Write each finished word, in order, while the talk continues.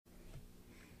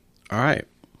All right.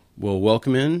 Well,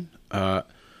 welcome in. I'm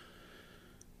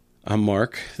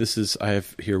Mark. I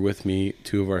have here with me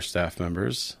two of our staff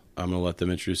members. I'm going to let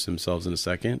them introduce themselves in a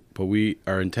second, but we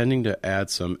are intending to add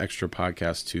some extra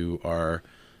podcasts to our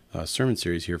sermon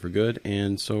series here for good.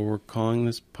 And so we're calling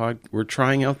this we're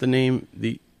trying out the name,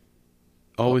 the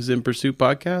Always in Pursuit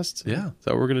podcast. Yeah. Is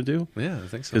that what we're going to do? Yeah, I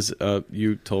think so. Because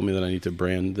you told me that I need to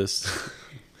brand this.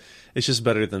 It's just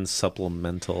better than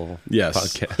supplemental Yes.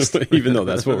 podcast. Even though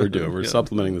that's what we're doing. We're Yeah.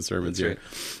 supplementing the sermons That's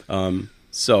here. right.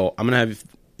 So I'm going to have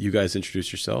you guys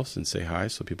introduce yourselves and say hi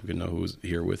so people can know who's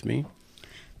here with me.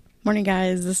 Morning,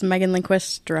 guys. This is Megan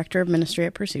Lindquist, Director of Ministry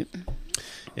at Pursuit.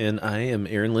 And I am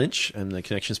Aaron Lynch. I'm the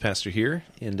Connections Pastor here.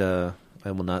 And I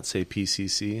will not say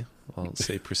PCC. I'll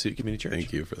say Pursuit Community Church.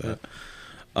 Thank you for that.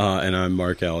 And I'm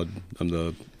Mark Allen. I'm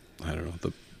the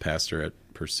pastor at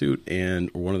Pursuit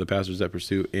or one of the pastors at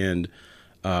Pursuit. And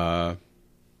so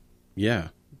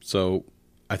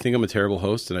I think I'm a terrible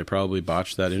host and I probably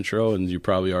botched that intro and you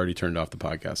probably already turned off the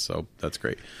podcast. So that's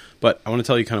great. But I want to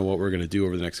tell you kind of what we're going to do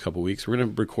over the next couple of weeks. We're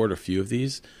going to record a few of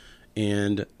these.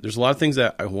 And there's a lot of things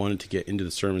that I wanted to get into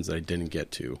the sermons that I didn't get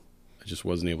to. I just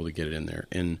wasn't able to get it in there.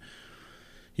 And,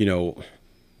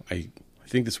 I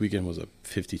think this weekend was a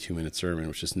 52-minute sermon,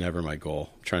 which is never my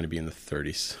goal. I'm trying to be in the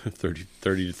 30s,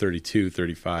 30 to 32,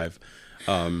 35.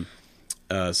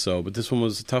 But this one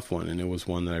was a tough one, and it was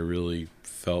one that I really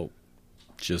felt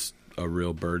just a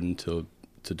real burden to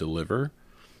deliver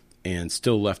and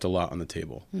still left a lot on the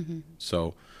table. Mm-hmm.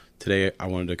 So today I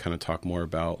wanted to kind of talk a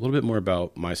little bit more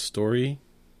about my story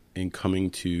in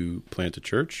coming to plant a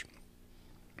church.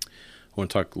 I want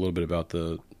to talk a little bit about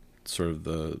the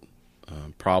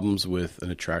problems with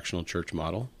an attractional church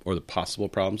model, or the possible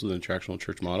problems with an attractional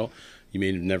church model. You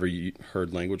may have never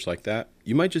heard language like that.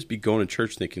 You might just be going to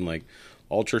church thinking like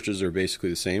all churches are basically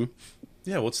the same.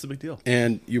 Yeah, what's the big deal?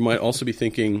 And you might also be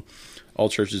thinking all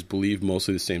churches believe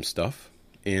mostly the same stuff.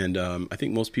 And I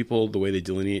think most people, the way they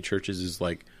delineate churches is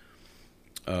like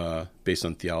based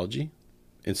on theology.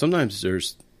 And sometimes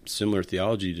there's similar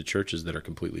theology to churches that are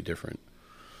completely different.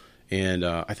 And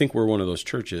I think we're one of those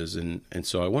churches. And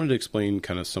so I wanted to explain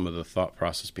kind of some of the thought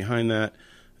process behind that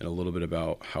and a little bit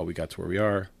about how we got to where we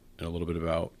are and a little bit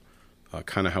about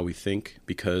kind of how we think,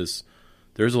 because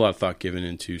there's a lot of thought given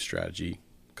into strategy,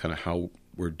 kind of how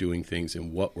we're doing things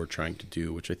and what we're trying to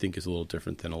do, which I think is a little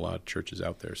different than a lot of churches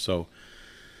out there. So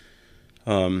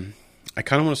I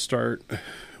kind of want to start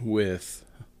with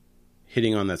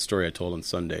hitting on that story I told on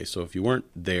Sunday. So if you weren't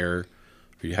there,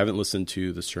 if you haven't listened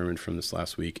to the sermon from this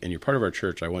last week and you're part of our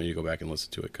church, I want you to go back and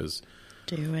listen to it, because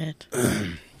Do it.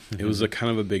 it was a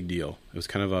kind of a big deal. It was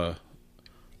kind of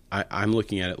I'm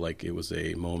looking at it like it was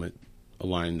a moment, a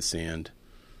line in the sand.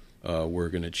 We're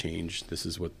going to change. This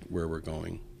is where we're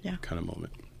going. Yeah. Kind of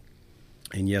moment.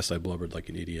 And yes, I blubbered like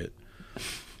an idiot.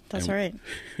 That's all right.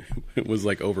 It was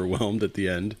like overwhelmed at the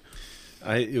end.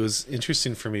 it was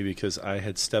interesting for me because I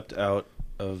had stepped out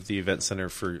of the event center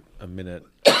for a minute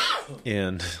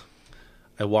and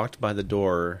I walked by the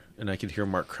door and I could hear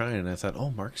Mark crying, and I thought, oh,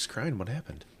 Mark's crying. What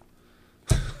happened?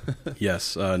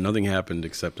 Yes, nothing happened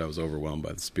except I was overwhelmed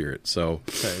by the Spirit. So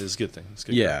Okay, it's a good thing. It's a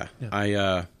good yeah,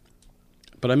 thing.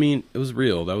 But I mean, it was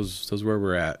real. That was where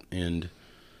we're at, and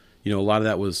a lot of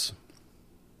that was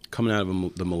coming out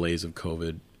of the malaise of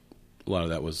COVID. A lot of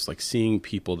that was like seeing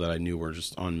people that I knew were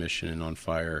just on mission and on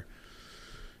fire,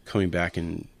 coming back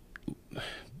and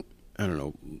I don't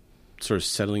know, sort of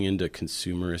settling into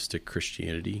consumeristic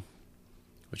Christianity,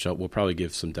 which we'll probably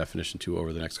give some definition to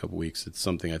over the next couple of weeks. It's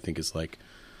something I think is like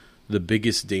the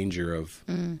biggest danger of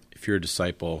if you're a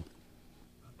disciple.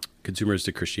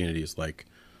 Consumeristic Christianity is like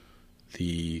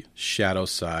the shadow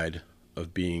side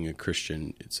of being a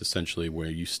Christian. It's essentially where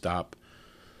you stop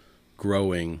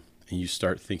growing and you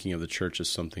start thinking of the church as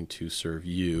something to serve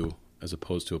you, as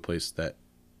opposed to a place that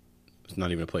it's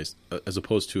not even a place, as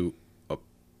opposed to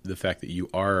the fact that you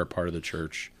are a part of the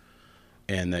church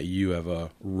and that you have a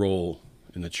role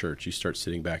in the church. You start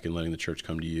sitting back and letting the church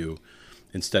come to you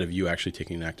instead of you actually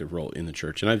taking an active role in the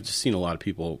church. And I've just seen a lot of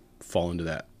people fall into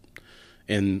that.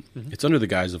 And it's under the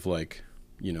guise of like,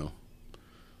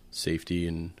 safety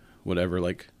and whatever.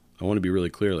 Like, I want to be really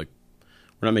clear. Like,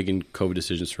 we're not making COVID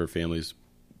decisions for families.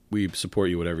 We support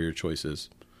you, whatever your choice is.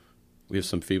 We have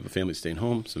some families staying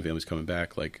home, some families coming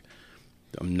back. Like,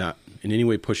 I'm not in any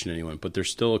way pushing anyone, but there's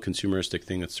still a consumeristic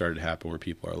thing that started to happen where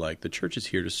people are like, the church is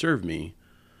here to serve me.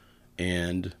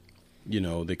 And,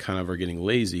 they kind of are getting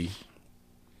lazy.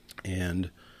 And,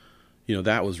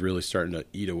 that was really starting to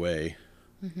eat away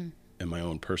in my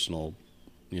own personal,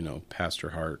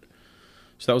 pastor heart.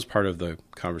 So that was part of the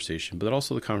conversation, but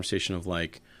also the conversation of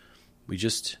like, we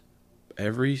just,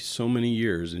 every so many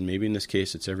years, and maybe in this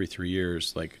case it's every 3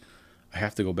 years, like I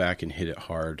have to go back and hit it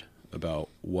hard about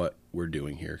what we're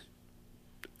doing here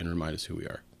and remind us who we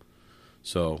are.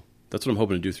 So that's what I'm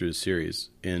hoping to do through this series.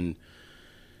 And,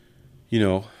 you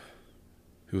know,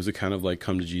 it was a kind of like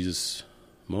come to Jesus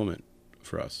moment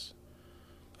for us.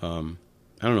 I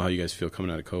don't know how you guys feel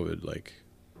coming out of COVID, like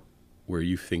where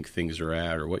you think things are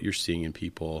at or what you're seeing in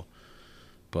people,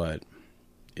 but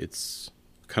it's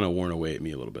kind of worn away at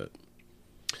me a little bit.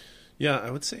 Yeah,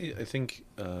 I would say, I think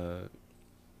a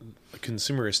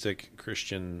consumeristic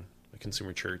Christian, a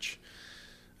consumer church,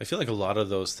 I feel like a lot of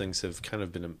those things have kind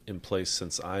of been in place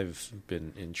since I've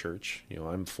been in church. You know,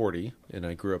 I'm 40 and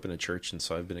I grew up in a church, and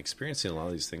so I've been experiencing a lot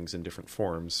of these things in different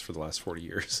forms for the last 40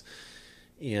 years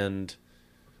and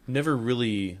never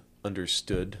really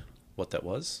understood what that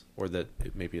was, or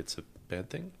that maybe it's a bad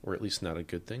thing, or at least not a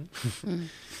good thing.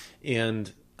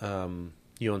 And,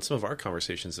 you know, in some of our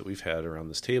conversations that we've had around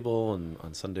this table and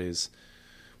on Sundays,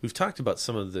 we've talked about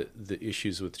some of the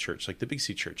issues with church, like the Big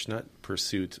C church, not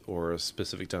Pursuit or a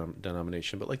specific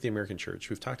denomination, but like the American church.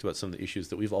 We've talked about some of the issues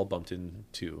that we've all bumped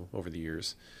into over the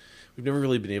years. We've never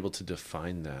really been able to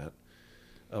define that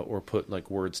or put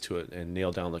like words to it and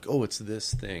nail down like, oh, it's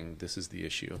this thing. This is the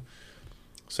issue.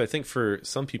 So I think for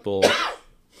some people,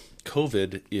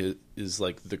 COVID is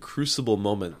like the crucible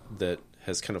moment that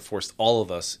has kind of forced all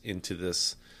of us into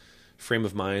this frame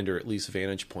of mind, or at least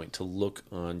vantage point, to look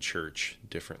on church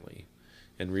differently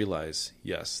and realize,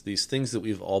 yes, these things that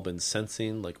we've all been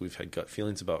sensing, like we've had gut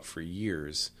feelings about for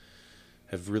years,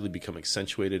 have really become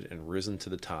accentuated and risen to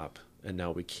the top, and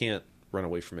now we can't run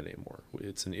away from it anymore.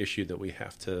 It's an issue that we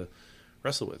have to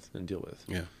wrestle with and deal with.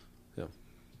 Yeah. Yeah.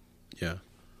 Yeah.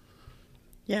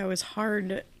 Yeah, it was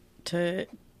hard to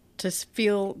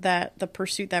feel that the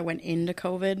pursuit that went into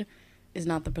COVID is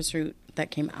not the pursuit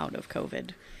that came out of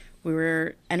COVID. We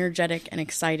were energetic and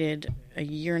excited a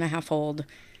year and a half old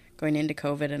going into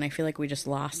COVID, and I feel like we just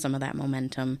lost some of that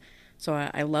momentum. So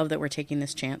I love that we're taking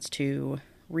this chance to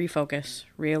refocus,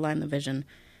 realign the vision,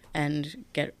 and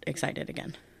get excited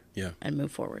again. Yeah. And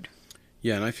move forward.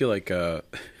 Yeah, and I feel like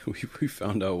we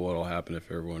found out what will happen if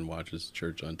everyone watches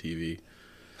church on TV.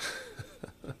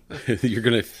 You're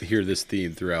going to hear this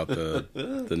theme throughout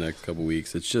the next couple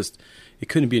weeks. It's just, it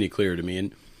couldn't be any clearer to me.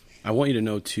 And I want you to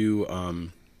know, too,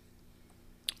 I'm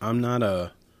not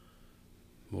a,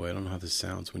 boy, I don't know how this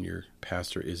sounds when your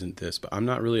pastor isn't this, but I'm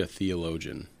not really a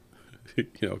theologian. You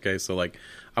know, okay? So, like,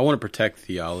 I want to protect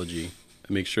theology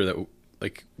and make sure that,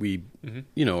 like, we,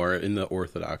 you know, are in the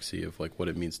orthodoxy of, like, what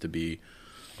it means to be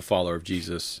a follower of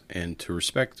Jesus, and to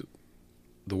respect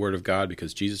the Word of God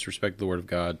because Jesus respected the Word of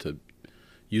God, to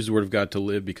use the Word of God to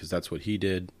live because that's what He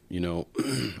did. You know,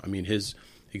 I mean, His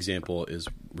example is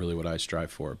really what I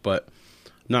strive for, but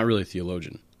I'm not really a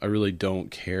theologian. I really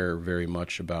don't care very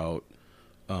much about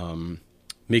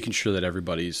making sure that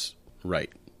everybody's right,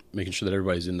 making sure that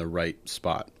everybody's in the right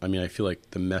spot. I mean, I feel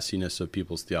like the messiness of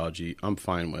people's theology, I'm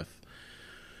fine with.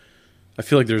 I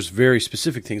feel like there's very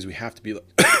specific things we have to be,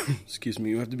 excuse me,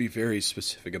 you have to be very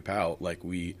specific about. Like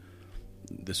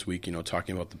this week, you know,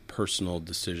 talking about the personal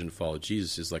decision to follow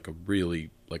Jesus is like a really,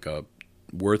 like a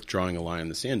worth drawing a line in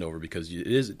the sand over, because it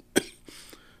is,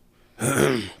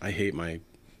 I hate my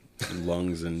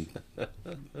lungs, and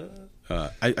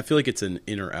I feel like it's an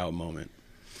in or out moment.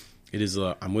 It is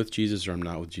a I'm with Jesus or I'm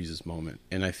not with Jesus moment.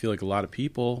 And I feel like a lot of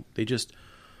people,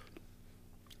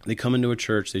 they come into a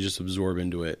church, they just absorb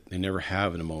into it. They never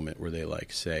have in a moment where they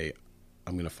like say,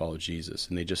 I'm going to follow Jesus.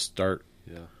 And they just start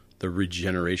the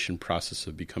regeneration process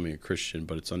of becoming a Christian,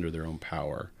 but it's under their own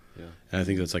power. Yeah. And I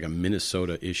think that's like a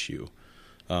Minnesota issue.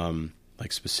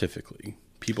 Like specifically,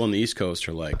 people on the East Coast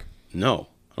are like, no,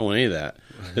 I don't want any of that.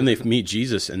 Then they meet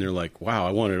Jesus and they're like, wow,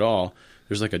 I want it all.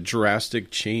 There's like a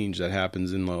drastic change that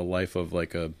happens in the life of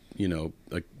like a, you know,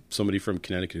 like somebody from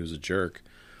Connecticut who's a jerk.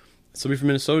 Somebody from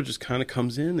Minnesota just kind of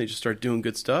comes in, they just start doing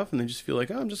good stuff, and they just feel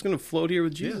like, oh, I'm just going to float here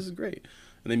with Jesus. This is great.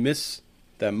 And they miss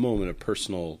that moment of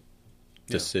personal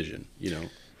decision, you know?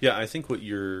 Yeah, I think what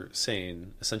you're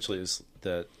saying essentially is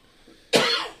that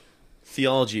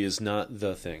theology is not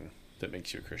the thing that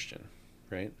makes you a Christian,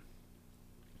 right?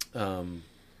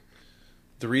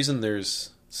 The reason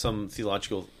there's some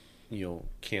theological, you know,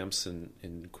 camps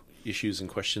and issues and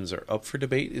questions are up for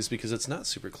debate is because it's not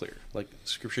super clear. Like,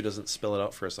 Scripture doesn't spell it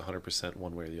out for us 100%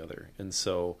 one way or the other. And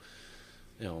so,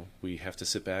 you know, we have to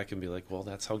sit back and be like, well,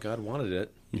 that's how God wanted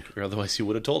it. Or otherwise He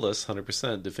would have told us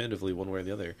 100% definitively one way or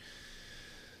the other.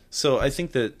 So I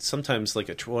think that sometimes, like,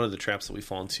 one of the traps that we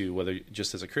fall into, whether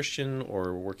just as a Christian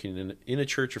or working in a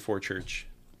church or for a church,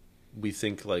 we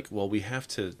think like, well, we have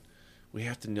to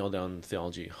nail down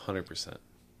theology 100%.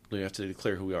 We have to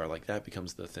declare who we are. Like that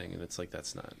becomes the thing, and it's like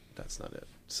that's not it.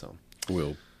 So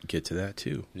We'll get to that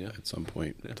too at some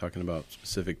point, talking about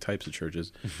specific types of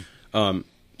churches.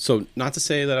 So not to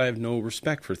say that I have no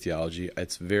respect for theology.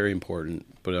 It's very important,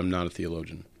 but I'm not a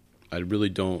theologian. I really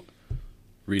don't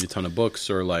read a ton of books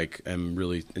or like am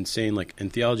really insane. Like,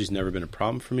 and theology's never been a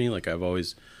problem for me. Like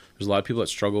there's a lot of people that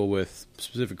struggle with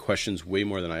specific questions way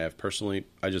more than I have personally.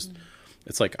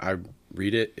 It's like I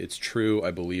read it, it's true, I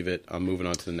believe it, I'm moving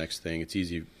on to the next thing. It's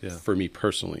easy for me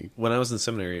personally. When I was in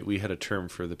seminary, we had a term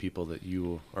for the people that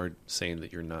you are saying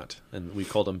that you're not, and we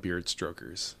called them beard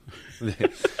strokers.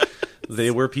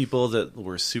 They were people that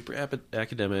were super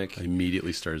academic. I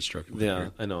immediately started stroking my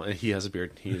beard. I know, and he has a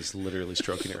beard. He is literally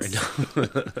stroking it right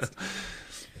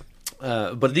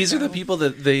now. But these are the people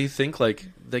that they think like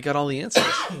they got all the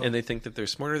answers, and they think that they're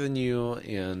smarter than you,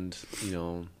 and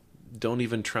don't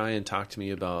even try and talk to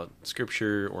me about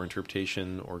scripture or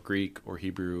interpretation or Greek or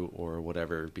Hebrew or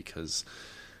whatever, because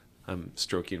I'm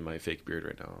stroking my fake beard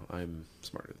right now. I'm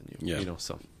smarter than you. Yeah.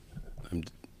 So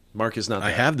Mark is not that.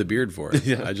 I have the beard for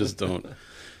it. I just don't.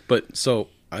 But so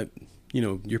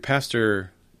your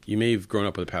pastor, you may have grown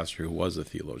up with a pastor who was a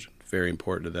theologian. Very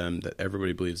important to them that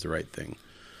everybody believes the right thing.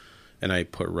 And I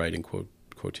put right in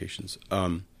quotations.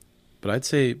 But I'd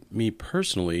say me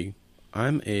personally,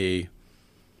 I'm a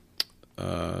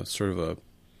sort of a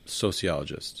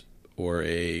sociologist, or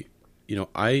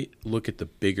I look at the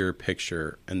bigger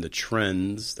picture and the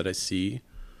trends that I see,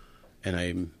 and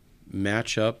I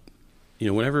match up.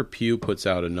 Whenever Pew puts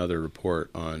out another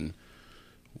report on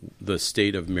the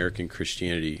state of American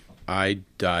Christianity, I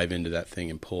dive into that thing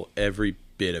and pull every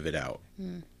bit of it out.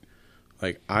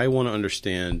 Like, I want to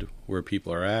understand where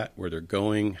people are at, where they're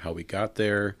going, how we got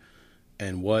there,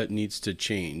 and what needs to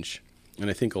change. And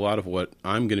I think a lot of what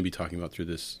I'm going to be talking about through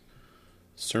this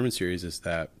sermon series is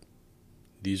that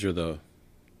these are the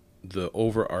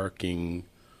overarching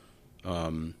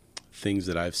things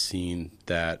that I've seen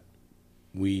that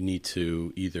we need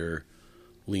to either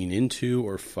lean into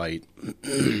or fight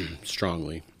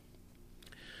strongly.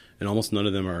 And almost none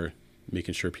of them are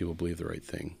making sure people believe the right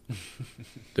thing.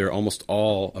 They're almost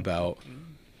all about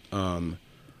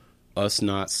us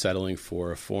not settling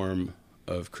for a form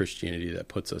of Christianity that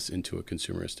puts us into a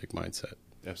consumeristic mindset.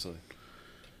 Absolutely.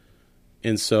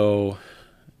 And so,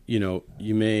 you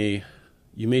may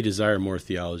desire more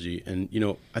theology, and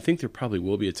I think there probably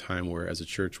will be a time where as a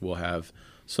church we'll have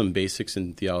some basics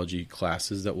in theology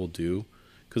classes that we'll do,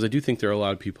 because I do think there are a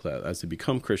lot of people that as they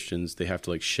become Christians, they have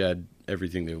to like shed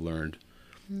everything they've learned,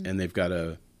 and they've got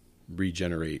to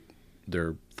regenerate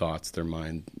their thoughts, their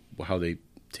mind, how they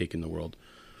take in the world.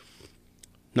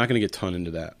 I'm not going to get a ton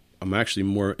into that. I'm actually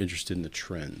more interested in the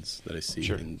trends that I see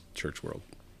in church world.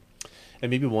 And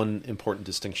maybe one important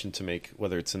distinction to make,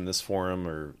 whether it's in this forum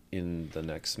or in the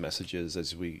next messages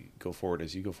as you go forward,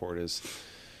 is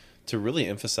to really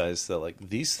emphasize that like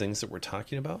these things that we're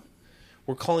talking about,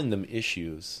 we're calling them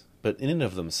issues, but in and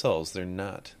of themselves, they're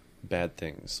not bad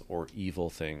things or evil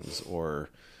things, or,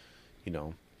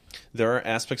 there are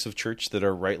aspects of church that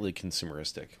are rightly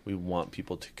consumeristic. We want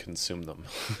people to consume them,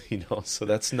 so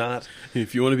that's not...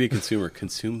 If you want to be a consumer,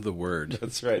 consume the word.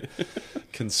 That's right.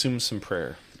 Consume some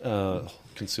prayer.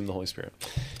 Consume the Holy Spirit.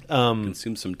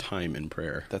 Consume some time in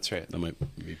prayer. That's right. That might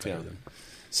be better than...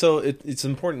 So it's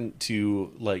important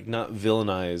to like not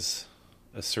villainize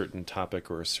a certain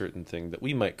topic or a certain thing that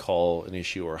we might call an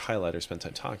issue or highlight or spend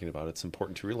time talking about. It's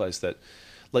important to realize that,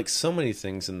 like so many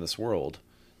things in this world,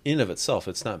 in of itself,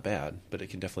 it's not bad, but it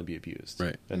can definitely be abused.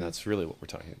 Right. And that's really what we're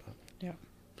talking about. Yeah.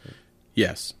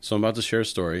 Yes. So I'm about to share a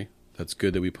story. That's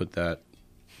good that we put that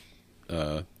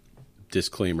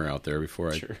disclaimer out there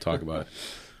before I talk about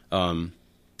it.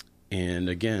 And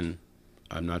again,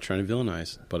 I'm not trying to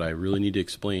villainize, but I really need to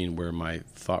explain where my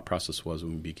thought process was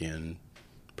when we began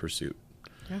Pursuit.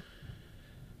 Yeah.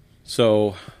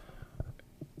 So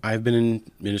I've been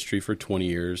in ministry for 20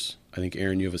 years. I think,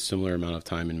 Aaron, you have a similar amount of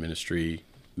time in ministry.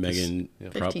 Megan,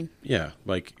 15.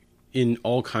 Like in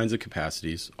all kinds of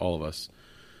capacities, all of us.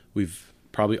 We've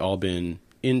probably all been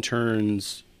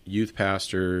interns, youth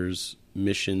pastors,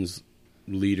 missions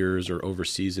leaders, or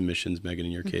overseas in missions, Megan,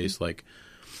 in your case. Like,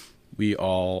 we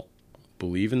all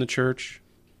believe in the church.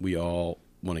 We all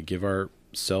want to give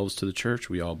ourselves to the church.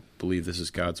 We all believe this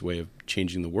is God's way of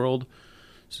changing the world.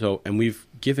 So, and we've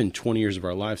given 20 years of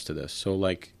our lives to this. So,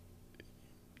 like,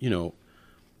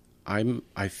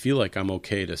 I feel like I'm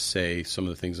okay to say some of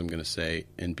the things I'm going to say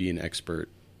and be an expert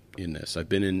in this. I've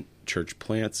been in church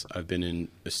plants. I've been in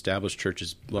established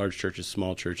churches, large churches,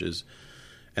 small churches,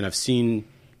 and I've seen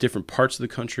different parts of the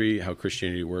country, how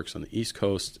Christianity works on the East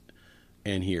Coast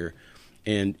and here.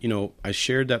 And, I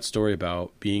shared that story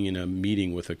about being in a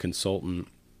meeting with a consultant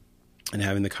and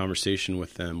having the conversation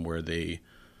with them where they,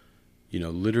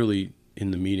 literally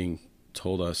in the meeting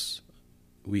told us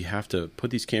we have to put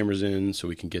these cameras in so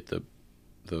we can get the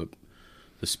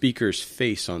speaker's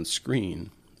face on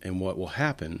screen. And what will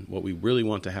happen, what we really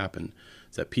want to happen,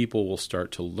 is that people will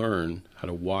start to learn how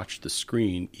to watch the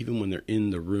screen even when they're in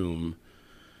the room.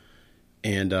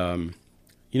 And,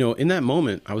 in that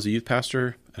moment, I was a youth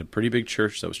pastor at a pretty big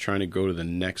church that was trying to go to the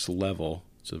next level.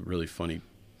 It's a really funny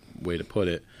way to put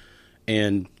it.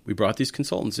 And we brought these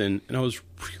consultants in, and I was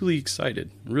really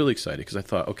excited, because I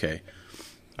thought, okay,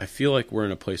 I feel like we're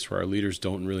in a place where our leaders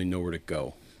don't really know where to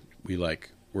go.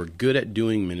 We're good at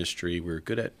doing ministry. We're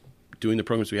good at doing the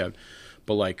programs we have.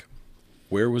 But,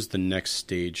 where was the next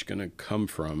stage going to come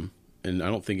from? And I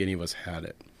don't think any of us had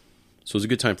it. So it was a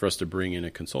good time for us to bring in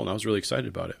a consultant. I was really excited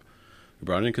about it. We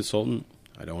brought in a consultant.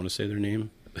 I don't want to say their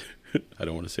name. I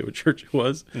don't want to say what church it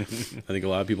was. I think a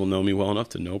lot of people know me well enough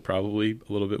to know probably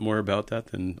a little bit more about that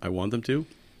than I want them to.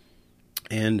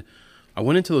 And I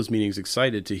went into those meetings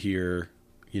excited to hear,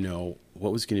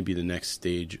 what was going to be the next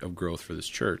stage of growth for this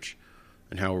church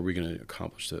and how are we going to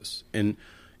accomplish this. And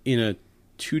in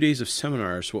 2 days of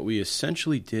seminars, what we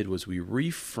essentially did was we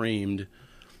reframed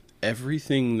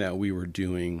everything that we were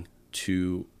doing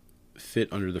to fit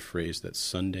under the phrase that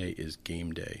Sunday is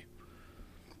game day.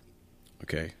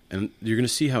 Okay, and you're going to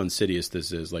see how insidious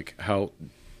this is, how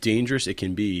dangerous it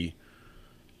can be.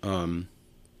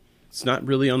 It's not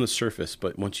really on the surface,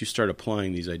 but once you start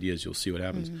applying these ideas, you'll see what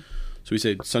happens. Mm-hmm. So we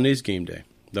said Sunday's game day.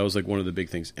 That was one of the big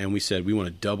things. And we said we want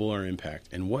to double our impact.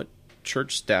 And what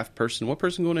church staff person, what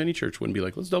person going to any church wouldn't be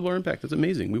like, let's double our impact? That's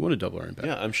amazing. We want to double our impact.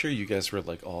 Yeah, I'm sure you guys were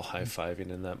all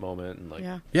high-fiving in that moment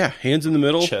and yeah, hands in the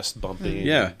middle, chest bumping.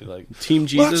 Yeah, be like, Team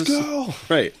Jesus, let's go,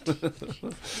 right?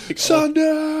 Sunday.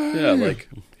 Yeah,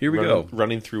 here we go,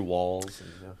 running through walls.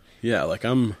 And, yeah,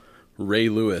 I'm Ray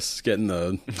Lewis getting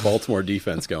the Baltimore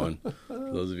defense going. For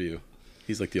those of you,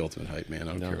 he's the ultimate hype man.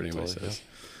 I don't care what anybody says.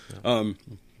 Yeah.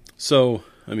 So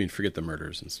I mean, forget the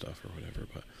murders and stuff or whatever,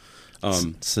 but.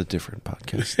 It's a different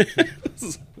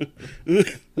podcast.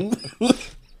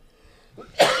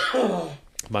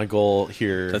 My goal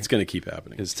here that's going to keep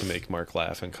happening is to make Mark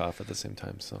laugh and cough at the same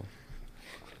time. So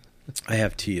I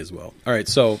have tea as well. All right,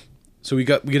 so we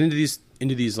get into these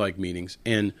meetings,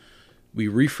 and we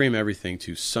reframe everything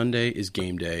to Sunday is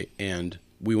game day, and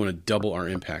we want to double our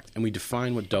impact, and we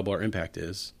define what double our impact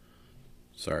is.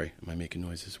 Sorry, am I making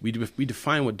noises? We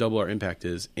define what double our impact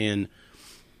is, and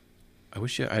I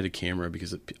wish I had a camera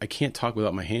because I can't talk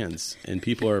without my hands, and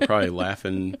people are probably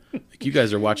laughing. You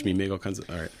guys are watching me make all kinds of...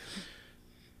 All right.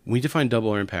 When we define double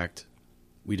our impact,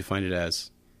 we define it as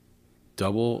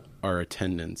double our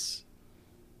attendance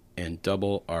and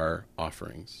double our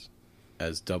offerings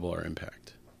as double our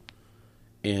impact.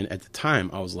 And at the time,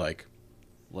 I was like...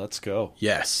 Let's go.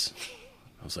 Yes.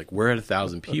 I was like, we're at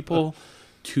 1,000 people.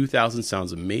 2,000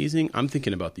 sounds amazing. I'm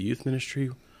thinking about the youth ministry.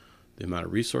 The amount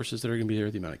of resources that are going to be there,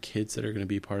 the amount of kids that are going to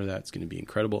be a part of that, it's going to be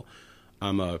incredible.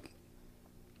 I'm a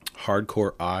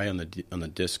hardcore I on the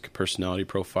DISC personality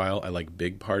profile. I like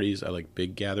big parties. I like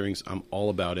big gatherings. I'm all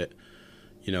about it,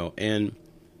 and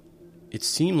it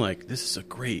seemed like this is a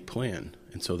great plan.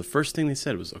 And so the first thing they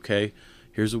said was, okay,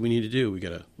 here's what we need to do. We're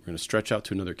going to stretch out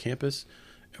to another campus,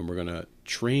 and we're going to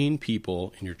train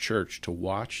people in your church to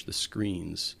watch the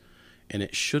screens. And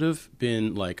it should have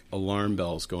been alarm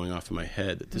bells going off in my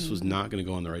head that this was not going to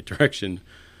go in the right direction,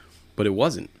 but it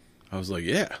wasn't. I was like,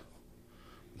 yeah.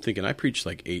 I'm thinking I preach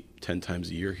 8-10 times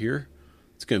a year here.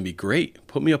 It's going to be great.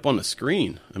 Put me up on the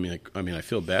screen. I mean, I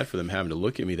feel bad for them having to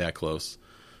look at me that close.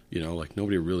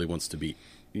 Nobody really wants to be,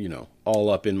 all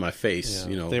up in my face.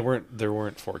 Yeah. There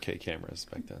weren't 4K cameras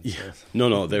back then. Yeah. So.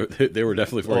 No, they were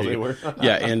definitely 4K. Oh, they were.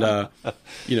 Yeah, and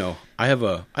I have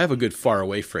a good far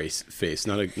away face,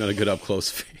 not a good up close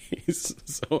face.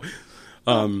 So,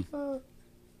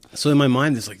 so in my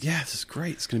mind, it's yeah, this is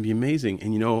great. It's going to be amazing.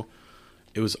 And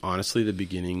it was honestly the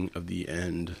beginning of the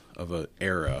end of an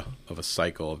era of a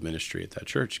cycle of ministry at that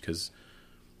church, because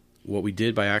what we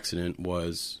did by accident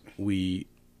was we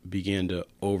began to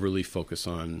overly focus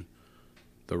on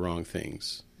the wrong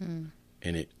things, and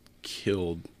it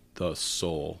killed the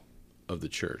soul of the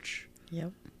church.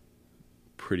 Yep.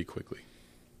 Pretty quickly.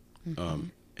 Mm-hmm.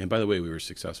 And by the way, we were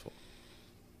successful.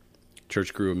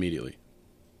 Church grew immediately.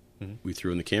 Mm-hmm. We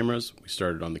threw in the cameras. We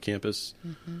started on the campus.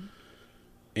 Mm-hmm.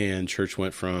 And church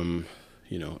went from,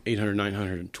 800,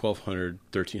 900, 1,200,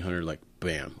 1,300,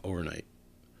 bam, overnight.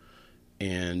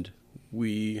 And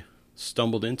we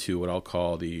stumbled into what I'll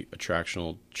call the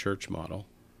attractional church model,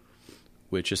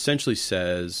 which essentially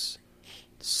says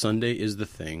Sunday is the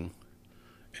thing.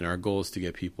 And our goal is to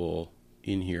get people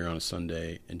in here on a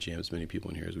Sunday and jam as many people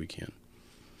in here as we can.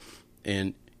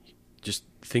 And just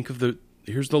think of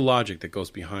here's the logic that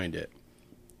goes behind it.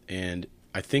 And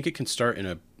I think it can start in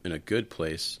a good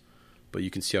place, but you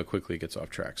can see how quickly it gets off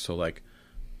track. So like,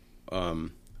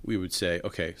 we would say,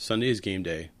 okay, Sunday is game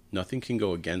day. Nothing can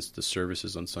go against the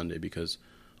services on Sunday because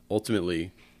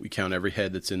ultimately we count every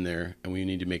head that's in there and we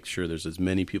need to make sure there's as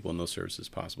many people in those services as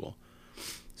possible.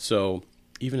 So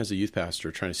even as a youth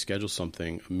pastor trying to schedule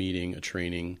something, a meeting, a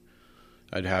training,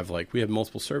 I'd have we have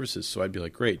multiple services. So I'd be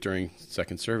like, great, during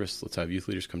second service, let's have youth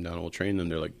leaders come down and we'll train them.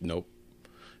 They're like, nope,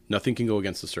 nothing can go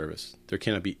against the service. There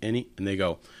cannot be any. And they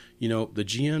go, the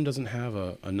GM doesn't have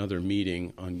another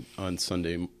meeting on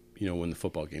Sunday, when the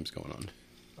football game's going on.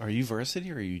 Are you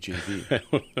varsity or are you JV?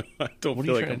 I don't what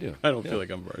feel are you like trying to do? I don't feel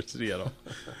like I'm varsity at all.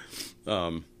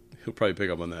 He'll probably pick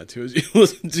up on that too as you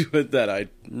listen to it, that I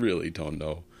really don't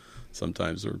know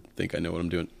sometimes or think I know what I'm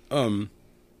doing.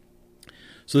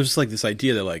 So there's just this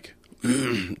idea that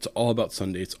it's all about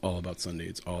Sunday. It's all about Sunday.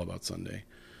 It's all about Sunday.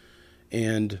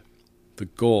 And the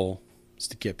goal is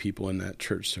to get people in that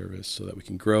church service so that we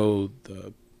can grow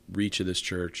the reach of this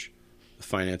church, the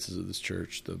finances of this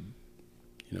church,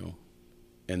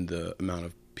 and the amount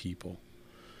of people.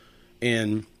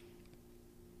 And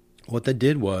what that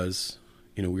did was,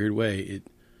 in a weird way,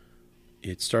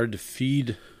 it started to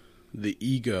feed the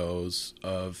egos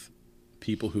of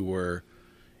people who were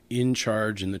in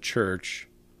charge in the church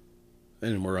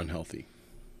and were unhealthy.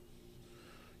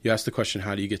 You ask the question,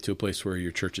 how do you get to a place where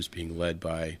your church is being led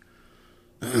by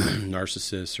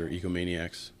narcissists or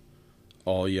egomaniacs?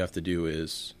 All you have to do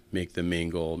is make the main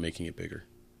goal making it bigger.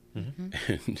 Mm-hmm.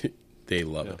 And they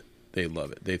love it. They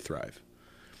love it. They thrive.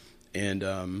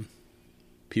 And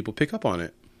people pick up on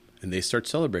it, and they start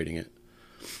celebrating it.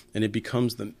 And it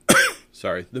becomes the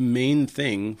main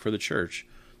thing for the church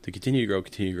to continue to grow,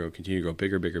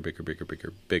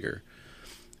 bigger.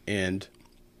 And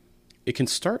it can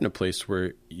start in a place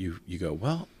where you go,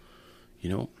 well,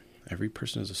 every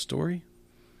person has a story,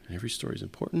 and every story is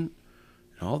important,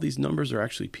 and all these numbers are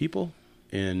actually people.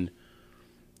 And,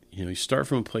 you start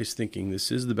from a place thinking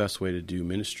this is the best way to do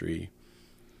ministry,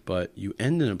 but you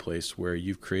end in a place where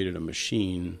you've created a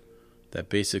machine that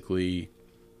basically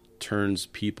turns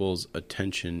people's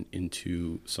attention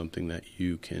into something that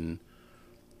you can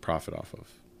profit off of.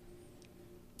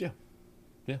 Yeah.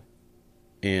 Yeah.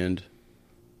 And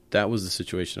that was the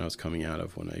situation I was coming out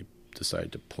of when I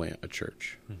decided to plant a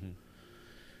church. Mm-hmm.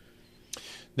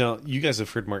 Now, you guys have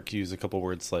heard Mark use a couple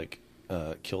words like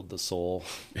killed the soul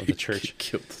of the church.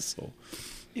 Killed the soul.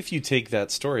 If you take that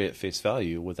story at face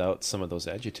value without some of those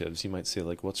adjectives, you might say,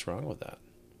 what's wrong with that?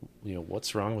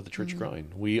 What's wrong with the church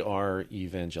growing? We are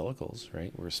evangelicals,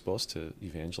 right? We're supposed to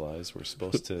evangelize. We're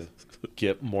supposed to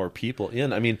get more people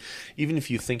in. I mean, even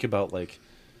if you think about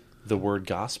the word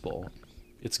gospel,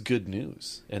 it's good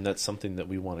news. And that's something that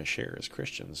we want to share as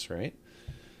Christians, right?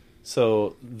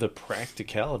 So the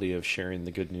practicality of sharing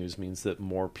the good news means that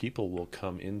more people will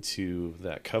come into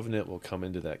that covenant, will come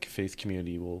into that faith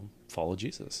community, will follow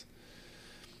Jesus.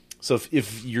 So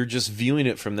if you're just viewing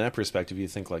it from that perspective, you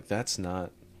think that's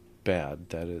not bad,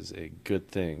 that is a good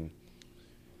thing,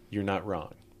 you're not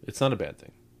wrong. It's not a bad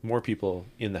thing. More people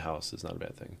in the house is not a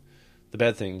bad thing. The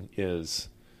bad thing is,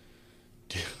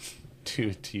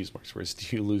 to use Mark's words,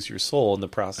 do you lose your soul in the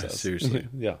process? Seriously.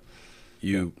 Yeah.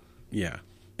 Yeah.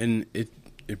 And it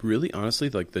really, honestly,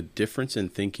 the difference in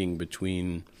thinking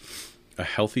between a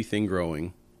healthy thing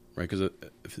growing, right? Because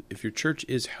if your church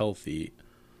is healthy,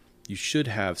 you should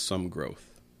have some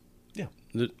growth. Yeah.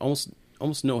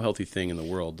 Almost no healthy thing in the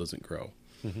world doesn't grow.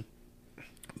 Mm-hmm.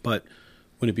 But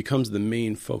when it becomes the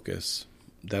main focus,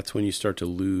 that's when you start to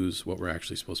lose what we're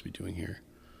actually supposed to be doing here.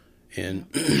 And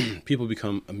people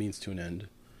become a means to an end.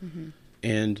 Mm-hmm.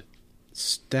 And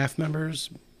staff members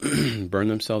burn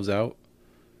themselves out,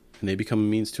 and they become a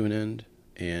means to an end.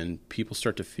 And people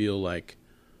start to feel like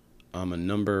I'm a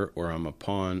number, or I'm a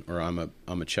pawn, or I'm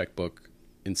a checkbook,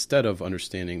 instead of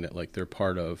understanding that they're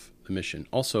part of the mission.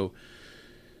 Also,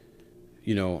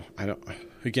 I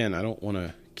don't want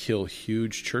to kill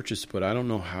huge churches, but I don't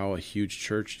know how a huge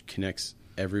church connects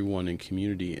everyone in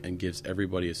community and gives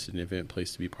everybody a significant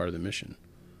place to be part of the mission.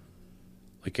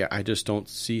 I just don't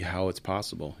see how it's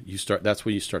possible. That's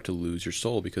when you start to lose your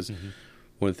soul, because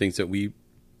one of the things that we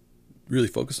really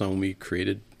focused on when we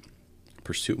created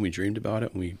Pursuit, and we dreamed about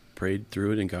it, and we prayed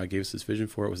through it, and God gave us this vision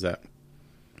for it, was that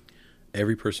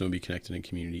every person would be connected in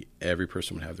community. Every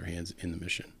person would have their hands in the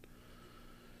mission.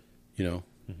 And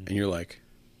you're like,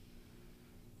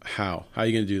 how are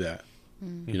you going to do that?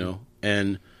 Mm-hmm.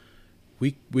 And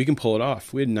we can pull it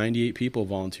off. We had 98 people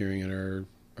volunteering at our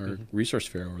resource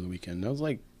fair over the weekend. That was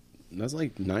like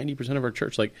 90% of our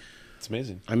church. Like, It's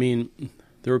amazing. I mean,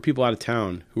 there were people out of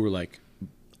town who were like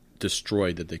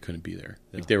destroyed that they couldn't be there.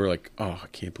 Like they were like, oh, I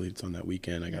can't believe it's on that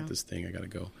weekend. I got this thing. I got to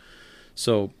go.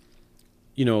 So,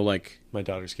 you know, like My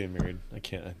daughter's getting married. I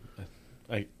can't.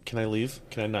 Can I leave?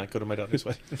 Can I not go to my daughter's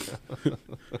wedding?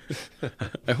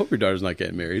 I hope your daughter's not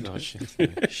getting married. No,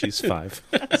 she's 5.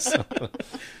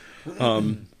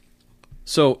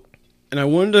 So, and I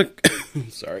wanted to,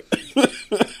 sorry.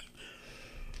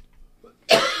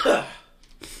 I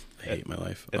hate my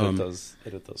life. Edit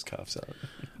those coughs out.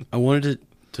 I wanted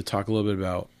to talk a little bit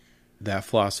about that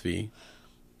philosophy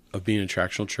of being an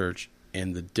attractional church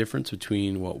and the difference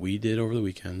between what we did over the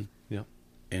weekend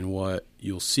and what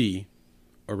you'll see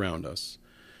around us.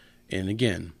 And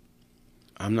again,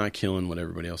 I'm not killing what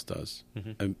everybody else does.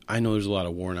 I know there's a lot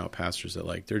of worn out pastors that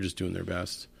like, they're just doing their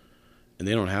best and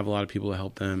they don't have a lot of people to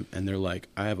help them. And they're like,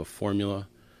 I have a formula.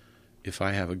 If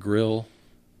I have a grill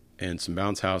and some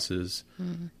bounce houses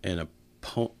and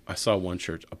I saw one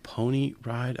church, a pony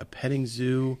ride, a petting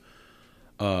zoo,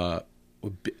 a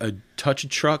touch a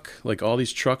truck, like all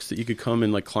these trucks that you could come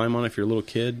and like climb on if you're a little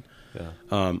kid.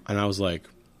 And I was like,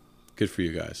 good for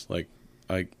you guys. Like,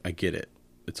 I get it.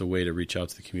 It's a way to reach out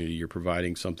to the community. You're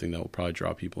providing something that will probably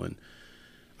draw people in.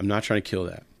 I'm not trying to kill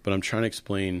that, but I'm trying to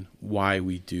explain why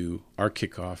we do our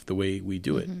kickoff the way we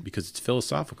do it, because it's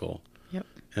philosophical. Yep.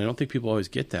 And I don't think people always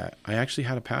get that. I actually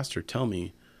had a pastor tell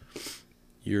me,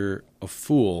 you're a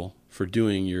fool for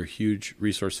doing your huge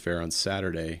resource fair on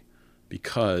Saturday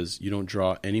because you don't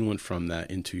draw anyone from that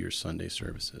into your Sunday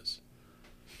services.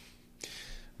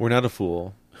 We're not a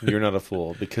fool. You're not a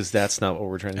fool, because that's not what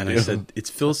we're trying to do. And I said,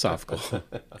 it's philosophical.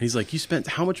 He's like, you spent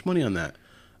how much money on that?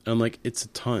 And I'm like, it's a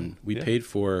ton. We paid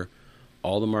for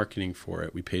all the marketing for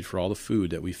it. We paid for all the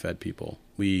food that we fed people.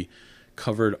 We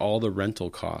covered all the rental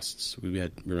costs. We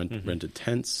rented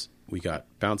tents. We got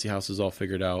bouncy houses all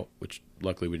figured out, which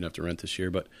luckily we didn't have to rent this year.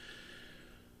 But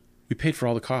we paid for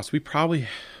all the costs. We probably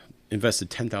invested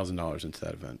 $10,000 into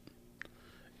that event.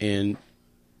 And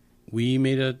we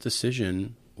made a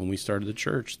decision when we started the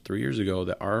church 3 years ago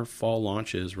that our fall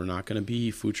launches were not going to be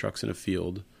food trucks in a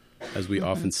field, as we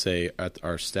often say at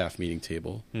our staff meeting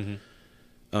table.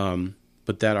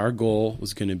 But that our goal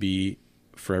was going to be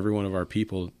for every one of our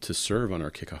people to serve on our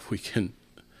kickoff weekend.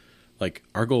 Like,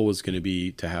 our goal was going to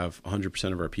be to have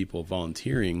 100% of our people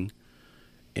volunteering.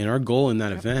 And our goal in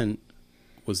that event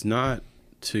was not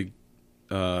to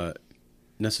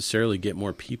necessarily get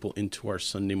more people into our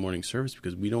Sunday morning service,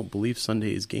 because we don't believe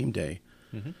Sunday is game day.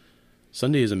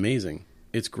 Sunday is amazing.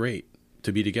 It's great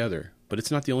to be together, but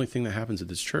it's not the only thing that happens at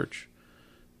this church.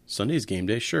 Sunday is game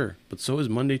day, sure, but so is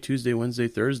Monday, Tuesday, Wednesday,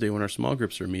 Thursday when our small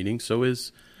groups are meeting. So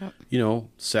is,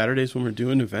 Saturdays when we're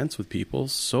doing events with people.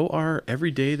 So are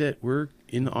every day that we're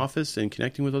in the office and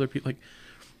connecting with other people. Like,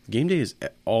 game day is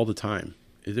all the time.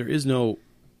 There is no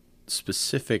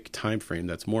specific time frame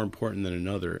that's more important than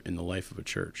another in the life of a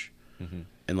church.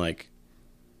 And like,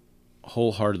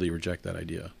 wholeheartedly reject that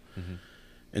idea.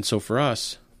 And so for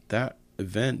us, that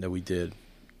event that we did,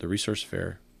 the resource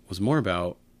fair, was more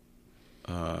about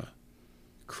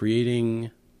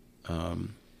creating a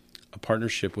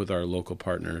partnership with our local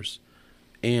partners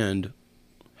and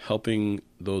helping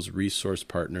those resource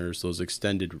partners, those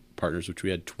extended partners, which we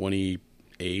had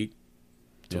 28.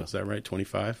 Yeah. Is that right?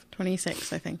 25?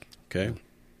 26, I think. Okay.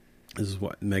 This is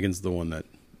what Megan's the one that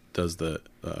does the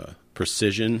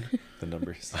precision. The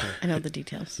numbers. I know the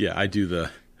details. Yeah, I do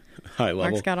the high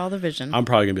level. Mark's got all the vision. I'm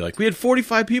probably going to be like, we had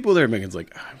 45 people there. Megan's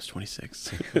like, I was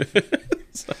 26.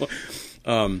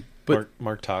 But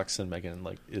Mark talks and Megan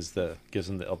gives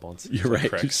him the elbow. You're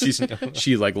right.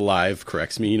 She like live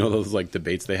corrects me. You know those like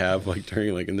debates they have like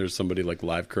during and there's somebody like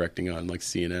live correcting on like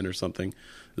CNN or something.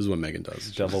 This is what Megan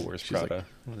does. Devil wears Prada.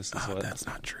 Like, that's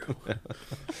not true.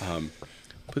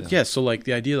 But yeah, so like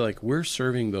the idea like we're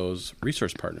serving those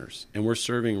resource partners and we're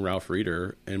serving Ralph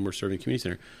Reeder and we're serving Community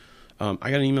Center.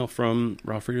 I got an email from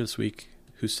Ralph Reeder this week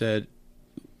who said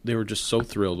they were just so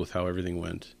thrilled with how everything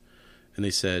went. And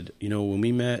they said, when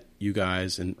we met you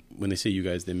guys, and when they say you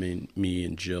guys, they mean me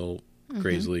and Jill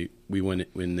Grazley. We went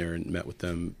in there and met with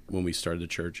them when we started the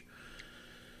church.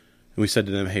 And we said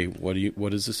to them, hey,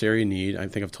 what does this area need? I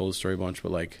think I've told the story a bunch,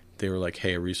 but like they were like,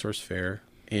 hey, a resource fair.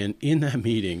 And in that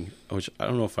meeting, which I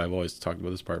don't know if I've always talked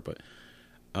about this part, but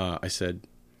I said,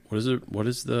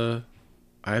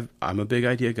 I'm a big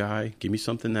idea guy. Give me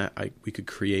something that we could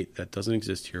create that doesn't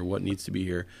exist here. What needs to be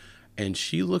here? And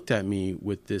she looked at me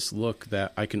with this look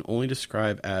that I can only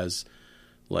describe as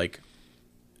like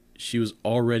she was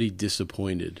already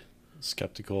disappointed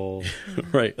skeptical,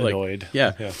 right? annoyed.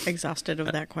 Yeah. Exhausted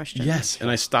of that question. Yes. And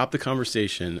I stopped the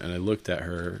conversation and I looked at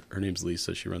her. Her name's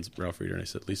Lisa. She runs Ralph Reader. And I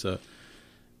said, Lisa,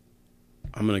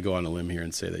 I'm going to go on a limb here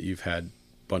and say that you've had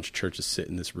a bunch of churches sit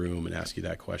in this room and ask you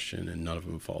that question and none of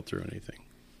them fall through anything.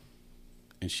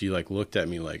 And she like looked at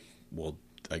me like, well,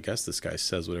 I guess this guy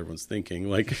says what everyone's thinking.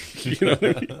 Like, you know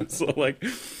what I mean? So like,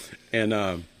 and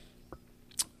I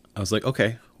was like,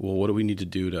 okay, well, what do we need to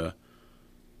do to,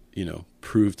 you know,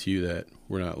 prove to you that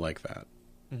we're not like that?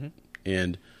 Mm-hmm.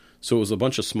 And so it was a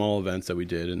bunch of small events that we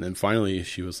did. And then finally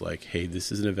she was like, hey,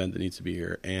 this is an event that needs to be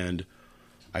here. And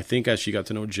I think as she got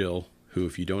to know Jill, who,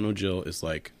 if you don't know Jill, is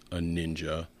like a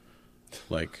ninja.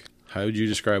 Like, how would you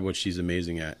describe what she's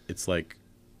amazing at? It's like,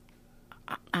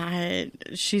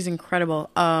 she's incredible.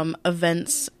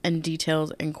 Events and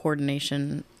details and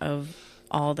coordination of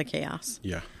all the chaos.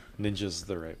 yeah. Ninja's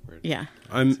the right word. Yeah.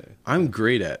 I'm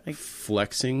great at Like,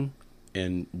 flexing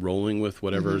and rolling with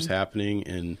whatever is happening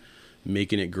and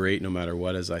making it great no matter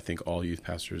what, as I think all youth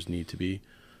pastors need to be.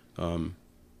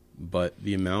 But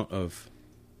the amount of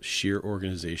sheer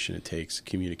organization it takes,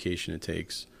 communication it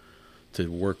takes to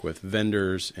work with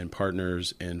vendors and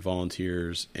partners and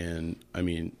volunteers, and I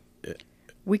mean,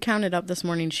 we counted up this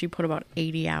morning. She put about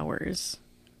 80 hours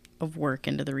of work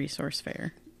into the resource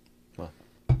fair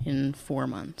in 4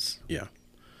 months. yeah.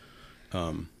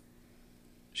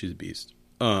 She's a beast.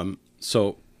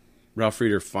 So Ralph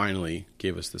Reader finally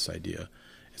gave us this idea.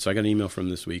 So I got an email from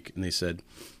this week and they said,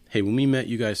 hey, when we met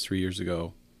you guys 3 years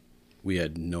ago, we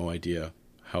had no idea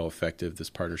how effective this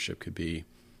partnership could be.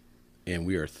 And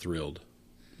we are thrilled.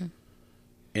 Mm-hmm.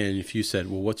 And if you said,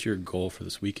 well, what's your goal for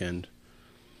this weekend?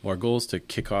 Well, our goal is to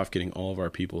kick off getting all of our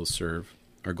people to serve.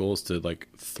 Our goal is to like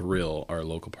thrill our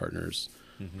local partners.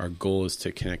 Mm-hmm. Our goal is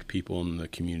to connect people in the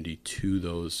community to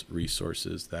those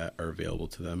resources that are available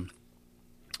to them.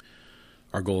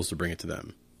 Our goal is to bring it to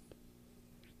them.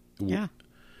 Yeah.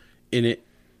 In it,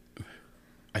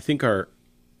 I think our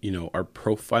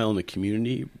profile in the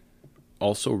community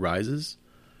also rises.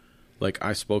 Like,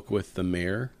 I spoke with the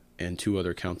mayor and 2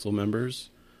 other council members,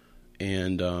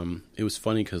 and it was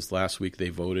funny because last week they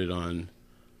voted on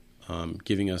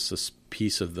giving us a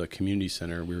piece of the community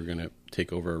center. We were going to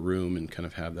take over a room and kind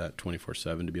of have that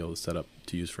 24/7 to be able to set up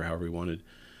to use for however we wanted.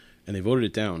 And they voted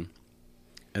it down.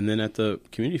 And then at the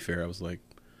community fair, I was like,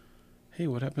 hey,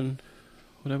 what happened?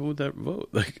 What happened with that vote?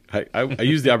 Like, I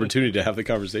used the opportunity to have the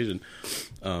conversation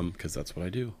because that's what I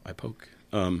do. I poke.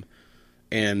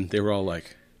 And they were all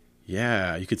like,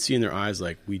 yeah, you could see in their eyes,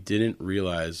 like, we didn't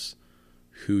realize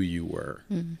who you were.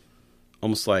 Mm-hmm.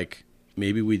 Almost like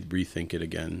maybe we'd rethink it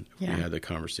again if we had the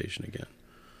conversation again.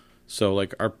 So,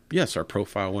 like, our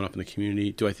profile went up in the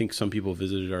community. Do I think some people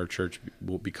visited our church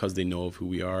because they know of who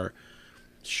we are?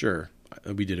 Sure.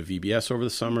 We did a VBS over the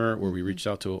summer where we reached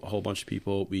out to a whole bunch of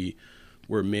people. We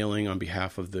were mailing on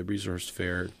behalf of the resource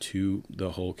fair to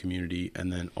the whole community. And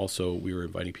then also we were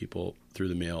inviting people through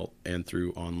the mail and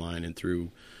through online and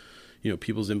through,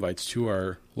 people's invites to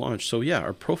our launch. So yeah,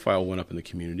 our profile went up in the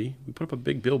community. We put up a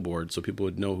big billboard so people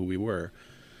would know who we were.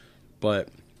 But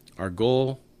our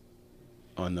goal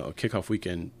on the kickoff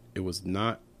weekend, it was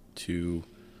not to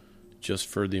just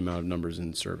for the amount of numbers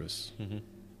in service. Mm-hmm.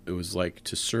 It was like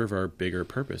to serve our bigger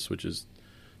purpose, which is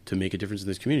to make a difference in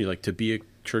this community, like to be a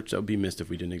church that would be missed if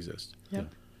we didn't exist. Yep. Yeah.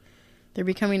 They're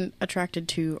becoming attracted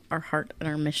to our heart and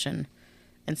our mission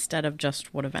instead of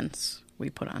just what events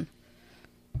we put on.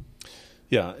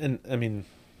 Yeah, and I mean,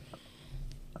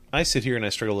 I sit here and I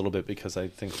struggle a little bit because I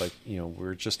think, like,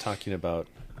 we're just talking about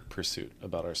pursuit,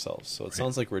 about ourselves. So it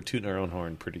sounds like we're tooting our own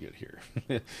horn pretty good here.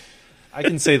 I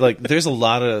can say, like, there's a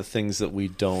lot of things that we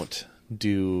don't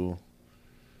do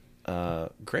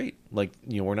great. Like,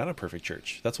 we're not a perfect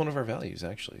church. That's one of our values,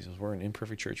 actually. We're an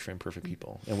imperfect church for imperfect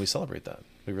people. And we celebrate that.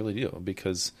 We really do.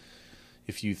 Because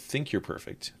if you think you're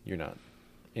perfect, you're not.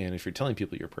 And if you're telling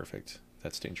people you're perfect,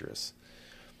 that's dangerous.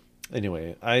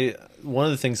 Anyway, one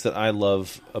of the things that I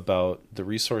love about the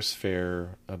resource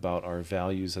fair, about our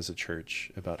values as a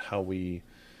church, about how we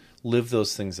live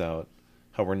those things out,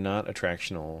 how we're not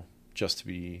attractional just to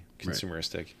be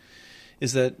consumeristic,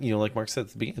 is that, like Mark said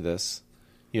at the beginning of this,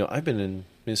 I've been in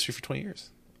ministry for 20 years.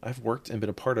 I've worked and been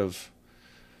a part of,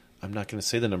 I'm not going to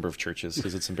say the number of churches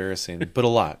because it's embarrassing, but a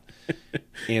lot.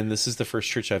 And this is the first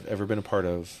church I've ever been a part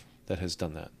of that has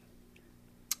done that.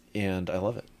 And I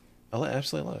love it. I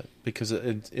absolutely love it because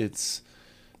it's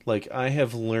like I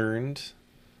have learned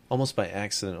almost by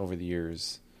accident over the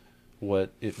years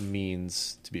what it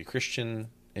means to be a Christian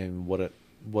and what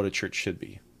a church should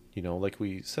be. Like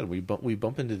we said, we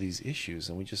bump into these issues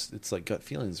and it's like gut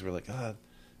feelings. We're like, this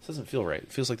doesn't feel right.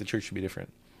 It feels like the church should be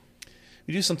different.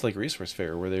 you do something like Resource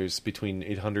Fair where there's between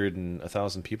 800 and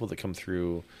 1,000 people that come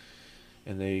through,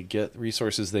 and they get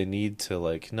resources they need to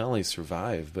like not only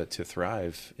survive but to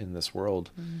thrive in this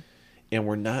world. Mm-hmm. And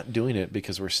we're not doing it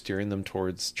because we're steering them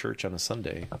towards church on a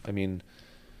Sunday. I mean,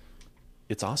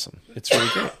 it's awesome. It's really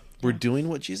great. We're doing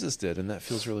what Jesus did, and that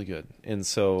feels really good. And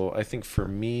so I think for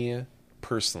me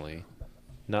personally,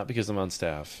 not because I'm on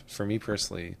staff, for me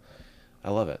personally,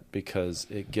 I love it because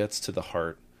it gets to the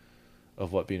heart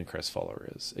of what being a Christ follower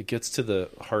is. It gets to the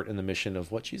heart and the mission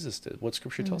of what Jesus did, what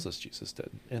Scripture tells us Jesus did.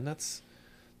 And that's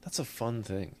a fun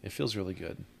thing. It feels really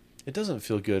good. It doesn't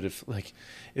feel good if, like,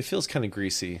 it feels kind of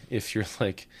greasy if you're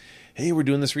like, hey, we're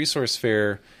doing this resource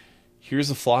fair. Here's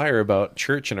a flyer about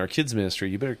church and our kids ministry.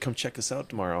 You better come check us out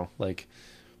tomorrow. Like,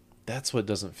 that's what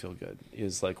doesn't feel good,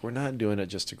 is like, we're not doing it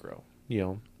just to grow, you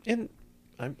know? And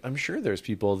I'm sure there's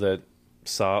people that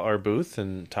saw our booth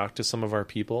and talked to some of our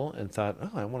people and thought,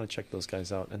 oh, I want to check those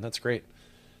guys out. And that's great.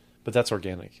 But that's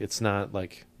organic. It's not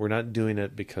like, we're not doing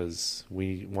it because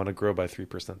we want to grow by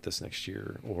 3% this next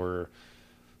year, or,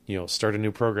 you know, start a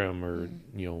new program, or,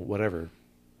 you know, whatever.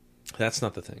 That's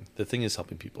not the thing. The thing is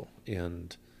helping people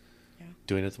and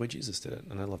doing it the way Jesus did it.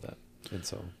 And I love that. And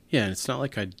so, yeah, and it's not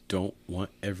like I don't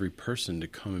want every person to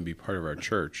come and be part of our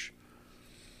church.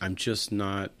 I'm just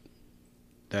not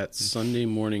that Sunday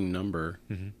morning number.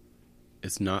 Mm-hmm.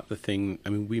 It's not the thing. I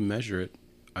mean, we measure it.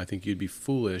 I think you'd be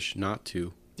foolish not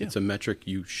to. Yeah. It's a metric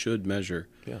you should measure.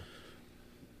 Yeah.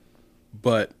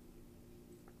 But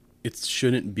it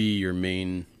shouldn't be your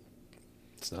main.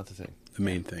 It's not the thing. The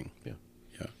main thing. Yeah.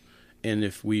 Yeah. And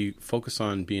if we focus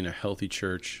on being a healthy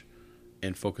church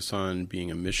and focus on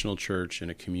being a missional church and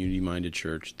a community-minded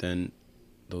church, then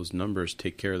those numbers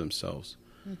take care of themselves.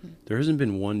 Mm-hmm. There hasn't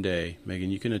been one day, Megan,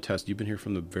 you can attest, you've been here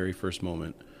from the very first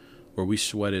moment, where we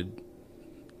sweated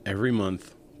every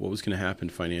month what was going to happen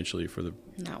financially for the...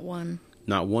 Not one.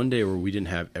 Not one day where we didn't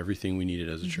have everything we needed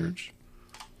as a church.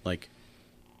 Like,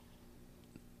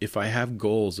 if I have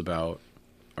goals about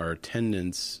our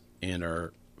attendance and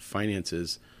our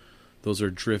finances, those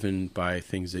are driven by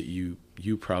things that you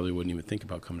probably wouldn't even think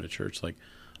about coming to church. Like,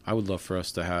 I would love for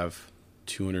us to have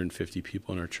 250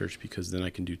 people in our church, because then I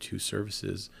can do 2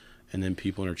 services, and then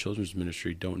people in our children's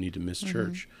ministry don't need to miss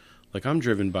church. Like, I'm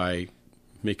driven by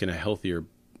making a healthier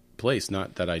place,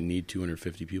 not that I need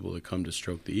 250 people to come to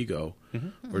stroke the ego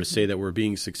or to say that we're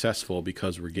being successful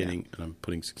because we're getting, and I'm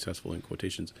putting successful in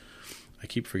quotations. I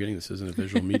keep forgetting this isn't a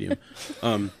visual medium.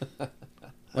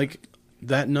 Like,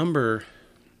 that number,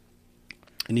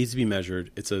 it needs to be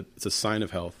measured. It's a sign of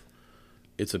health.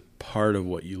 It's a part of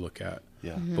what you look at.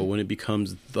 Yeah. But when it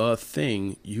becomes the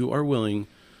thing, you are willing,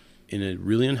 in a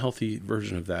really unhealthy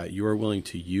version of that, you are willing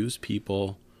to use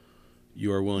people.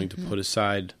 You are willing to put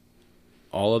aside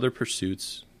all other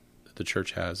pursuits that the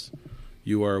church has.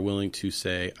 You are willing to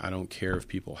say, I don't care if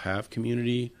people have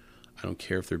community. I don't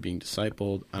care if they're being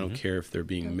discipled. I don't care if they're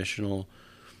being missional.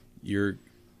 You're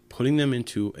putting them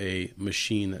into a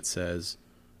machine that says,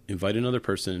 invite another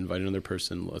person,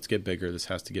 let's get bigger, this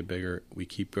has to get bigger, we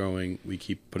keep growing, we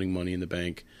keep putting money in the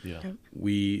bank,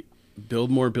 we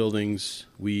build more buildings,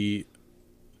 we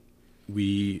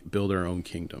build our own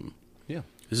kingdom. Yeah.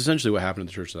 This is essentially what happened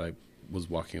at the church that I was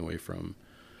walking away from.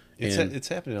 It's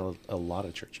happening in a lot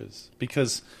of churches,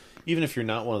 because even if you're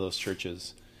not one of those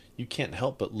churches, you can't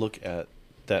help but look at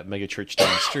that mega church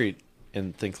down the street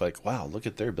and think like, wow, look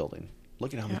at their building.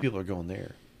 Look at how many people are going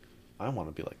there. I want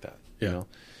to be like that. You know?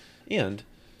 And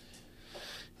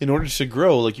in order to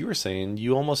grow, like you were saying,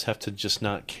 you almost have to just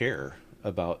not care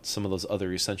about some of those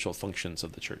other essential functions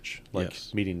of the church, like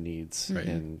meeting needs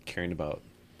and caring about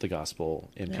the gospel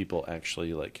and people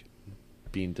actually like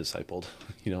being discipled,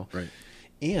 you know? Right.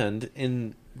 And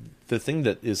in the thing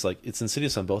that is like, it's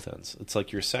insidious on both ends. It's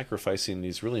like you're sacrificing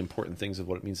these really important things of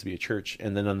what it means to be a church.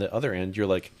 And then on the other end, you're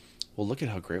like, well, look at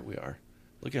how great we are.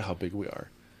 Look at how big we are.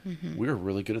 We're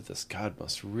really good at this. God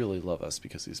must really love us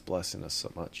because he's blessing us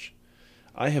so much.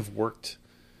 I have worked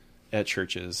at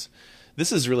churches.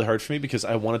 This is really hard for me because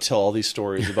I want to tell all these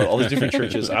stories about all these different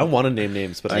churches. I want to name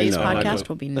names, but today's I know podcast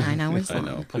will be 9 hours long.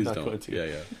 I know. Please don't.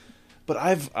 Yeah. But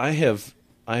I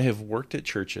have worked at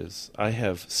churches. I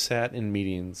have sat in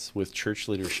meetings with church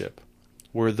leadership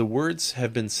where the words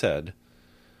have been said,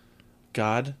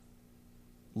 God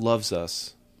loves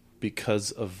us because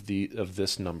of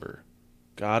this number.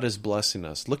 God is blessing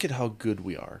us. Look at how good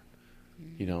we are,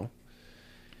 you know?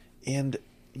 And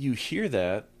you hear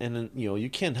that, and then, you know, you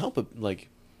can't help it. Like,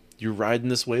 you're riding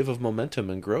this wave of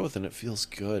momentum and growth, and it feels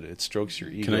good. It strokes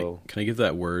your ego. Can I give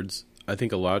that words? I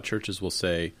think a lot of churches will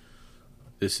say,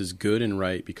 this is good and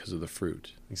right because of the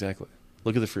fruit. Exactly.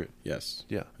 Look at the fruit. Yes.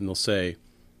 Yeah. And they'll say,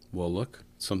 well, look,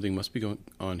 something must be going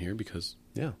on here because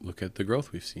Yeah. look at the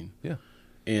growth we've seen. Yeah.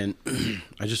 And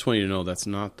I just want you to know that's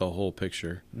not the whole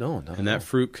picture. No, not And at that all.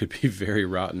 fruit could be very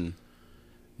rotten.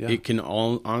 Yeah. It can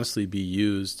all honestly be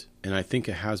used, and I think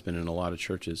it has been in a lot of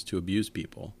churches, to abuse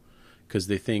people because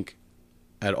they think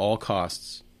at all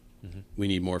costs we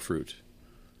need more fruit.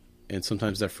 And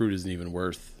sometimes that fruit isn't even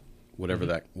worth whatever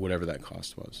that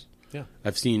cost was. Yeah.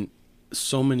 I've seen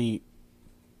so many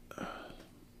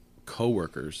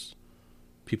co-workers,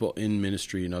 people in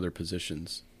ministry and other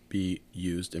positions be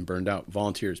used and burned out,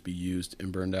 volunteers be used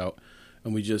and burned out,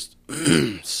 and we just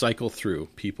cycle through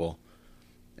people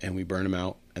and we burn them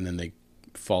out, and then they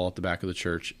fall at the back of the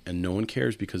church, and no one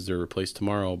cares because they're replaced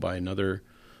tomorrow by another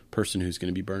person who's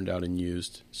going to be burned out and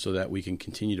used, so that we can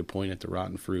continue to point at the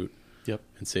rotten fruit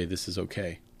and say this is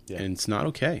okay. Yeah. And it's not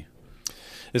okay.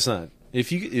 It's not.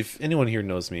 If anyone here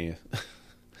knows me,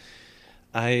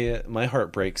 my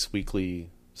heart breaks weekly,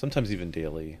 sometimes even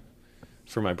daily,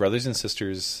 for my brothers and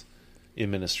sisters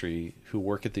in ministry who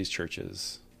work at these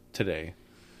churches today,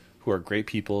 who are great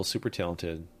people, super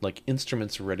talented, like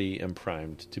instruments ready and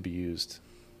primed to be used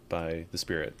by the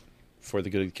Spirit for the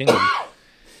good of the kingdom.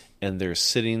 And they're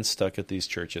sitting stuck at these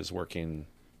churches working,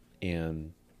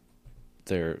 and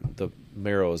the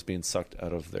marrow is being sucked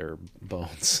out of their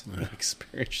bones like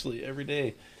spiritually every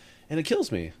day. And it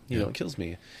kills me. It kills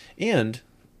me. And,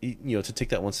 to take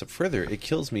that one step further, it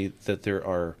kills me that there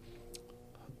are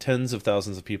tens of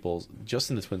thousands of people just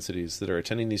in the Twin Cities that are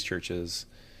attending these churches,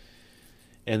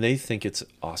 and they think it's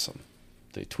awesome.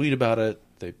 They tweet about it.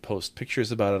 They post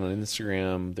pictures about it on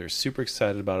Instagram. They're super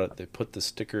excited about it. They put the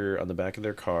sticker on the back of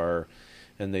their car,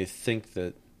 and they think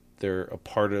that they're a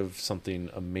part of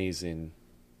something amazing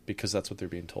because that's what they're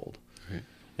being told. Right.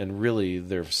 And really,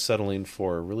 they're settling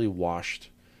for a really washed,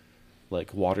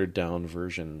 like watered down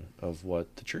version of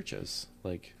what the church is.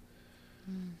 Like,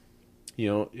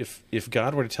 if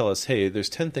God were to tell us, hey, there's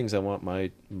 10 things I want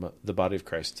the body of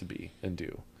Christ to be and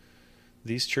do,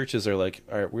 these churches are like,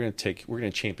 all right, we're going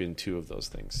to champion 2 of those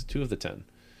things, 2 of the 10, and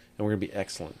we're going to be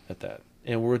excellent at that.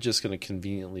 And we're just going to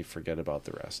conveniently forget about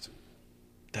the rest.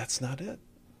 That's not it.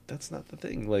 That's not the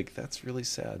thing. Like, that's really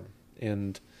sad.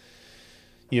 And,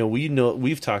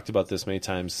 we've talked about this many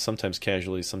times, sometimes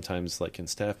casually, sometimes like in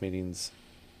staff meetings.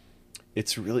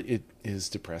 It is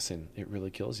depressing. It really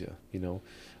kills you.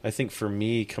 I think for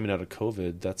me, coming out of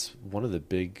COVID, that's one of the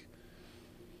big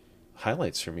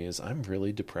highlights for me is I'm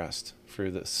really depressed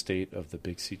for the state of the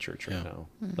Big C Church right now.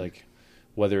 Mm-hmm. Like,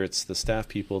 whether it's the staff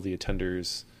people, the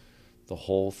attenders, the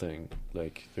whole thing.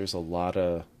 Like, there's a lot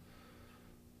of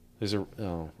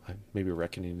maybe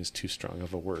reckoning is too strong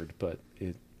of a word, but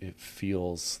it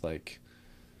feels like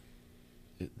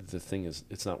the thing is,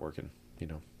 it's not working,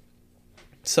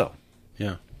 So,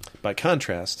 yeah. By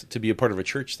contrast, to be a part of a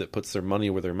church that puts their money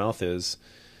where their mouth is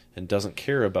and doesn't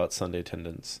care about Sunday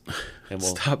attendance, and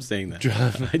will stop saying that.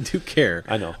 I do care.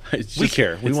 I know. We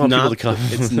care. We want people to come.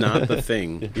 It's not the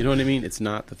thing. You know what I mean? It's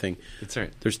not the thing. It's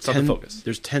right. There's It's not the focus.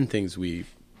 There's 10 things we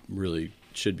really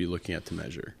should be looking at to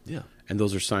measure. Yeah. And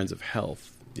those are signs of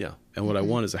health. Yeah. And what I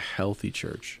want is a healthy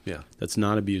church. Yeah. That's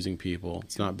not abusing people.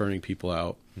 It's not burning people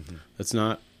out. Mm-hmm. That's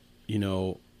not,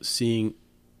 seeing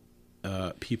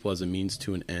people as a means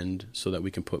to an end so that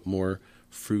we can put more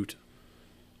fruit,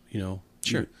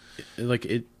 Sure.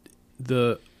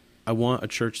 I want a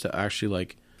church to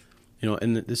actually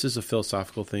and this is a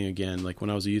philosophical thing again. Like when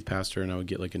I was a youth pastor and I would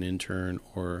get like an intern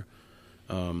or,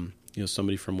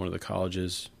 somebody from one of the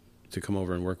colleges to come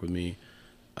over and work with me.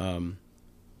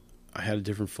 I had a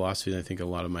different philosophy than I think a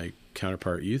lot of my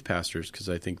counterpart youth pastors, because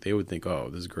I think they would think, oh,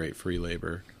 this is great free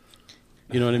labor.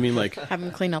 You know what I mean? Like have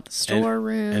them clean out the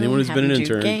storeroom. Anyone who's been an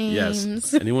intern, games.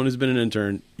 yes. Anyone who's been an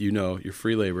intern, you're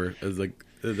free labor. It's like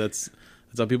that's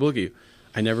how people look at you.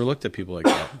 I never looked at people like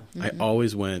that. Mm-hmm. I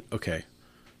always went, okay,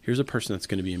 here's a person that's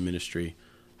going to be in ministry.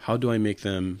 How do I make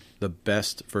them the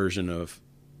best version of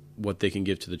what they can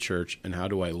give to the church, and how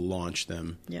do I launch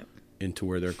them into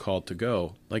where they're called to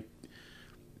go? Like,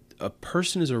 a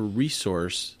person is a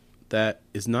resource that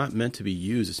is not meant to be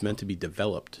used. It's meant to be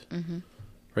developed. Mm-hmm.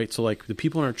 Right? So like the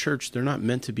people in our church, they're not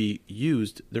meant to be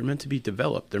used. They're meant to be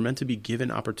developed. They're meant to be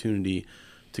given opportunity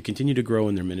to continue to grow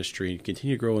in their ministry,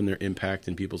 continue to grow in their impact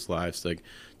in people's lives, like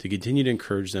to continue to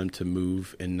encourage them to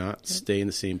move and not stay in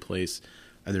the same place.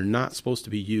 And they're not supposed to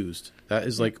be used. That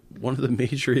is like one of the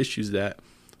major issues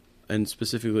and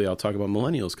specifically I'll talk about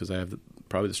millennials, because I have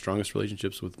probably the strongest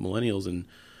relationships with millennials, and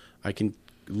I can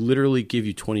literally give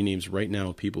you 20 names right now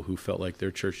of people who felt like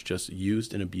their church just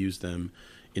used and abused them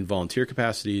in volunteer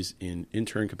capacities, in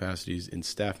intern capacities, in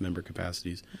staff member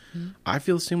capacities. Mm-hmm. I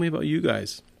feel the same way about you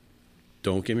guys.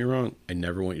 Don't get me wrong. I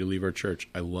never want you to leave our church.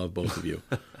 I love both of you.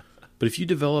 But if you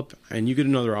develop and you get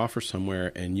another offer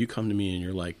somewhere and you come to me and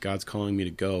you're like, God's calling me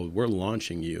to go, we're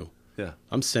launching you. Yeah.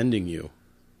 I'm sending you.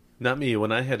 Not me.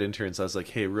 When I had interns, I was like,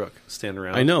 hey, Rook, stand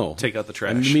around. I know. Take out the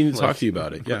trash. I mean to talk to you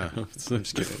about it. Yeah. I'm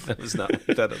just kidding. That was not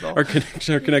like that at all.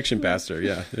 Our connection pastor.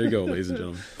 Yeah. There you go, ladies and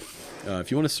gentlemen. If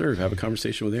you want to serve, have a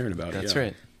conversation with Aaron about it. That's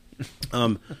right.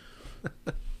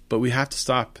 But we have to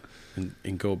stop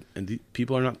and go. And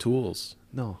people are not tools.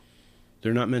 No.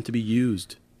 They're not meant to be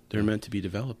used. They're meant to be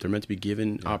developed. They're meant to be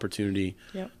given opportunity.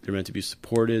 Yep. They're meant to be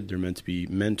supported. They're meant to be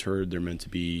mentored. They're meant to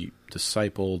be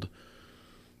discipled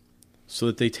so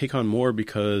that they take on more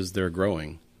because they're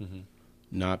growing,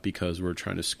 not because we're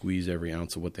trying to squeeze every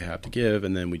ounce of what they have to give,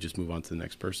 and then we just move on to the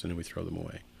next person and we throw them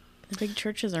away. The big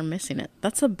churches are missing it.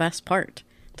 That's the best part,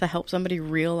 to help somebody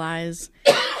realize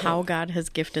how God has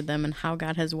gifted them and how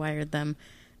God has wired them,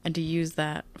 and to use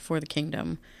that for the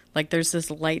kingdom. Like, there's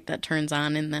this light that turns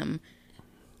on in them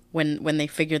when they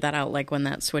figure that out, like when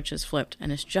that switch is flipped,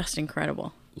 and it's just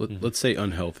incredible. Let's say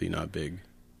unhealthy, not big.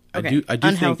 Okay. I do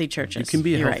Unhealthy think churches. You can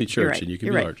be a You're healthy right. church You're right. and you can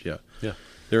You're be right. large. Yeah. Yeah.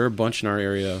 There are a bunch in our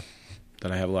area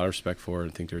that I have a lot of respect for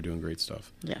and think they're doing great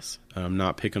stuff. Yes. I'm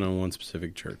not picking on one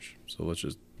specific church, so let's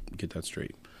just get that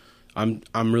straight. I'm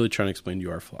really trying to explain to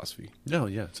you our philosophy. No,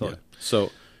 yeah. Totally. Yeah.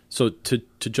 So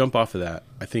to jump off of that,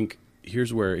 I think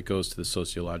here's where it goes to the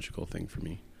sociological thing for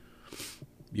me.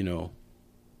 You know,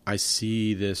 I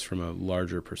see this from a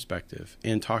larger perspective,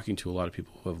 and talking to a lot of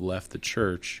people who have left the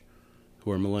church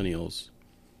who are millennials.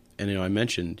 And, you know, I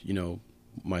mentioned, you know,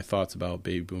 my thoughts about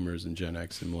baby boomers and Gen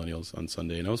X and millennials on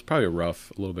Sunday, and it was probably a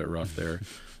little bit rough there.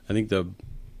 I think the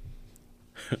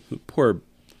poor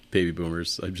baby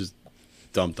boomers, I just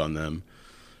dumped on them.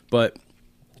 But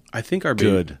I think our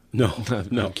Good. No,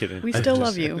 I'm kidding. We still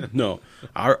love you. no,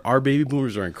 our baby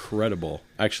boomers are incredible.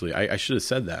 Actually, I should have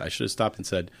said that. I should have stopped and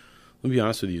said, let me be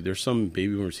honest with you. There's some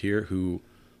baby boomers here who,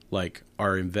 like,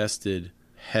 are invested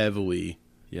heavily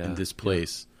in this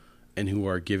place and who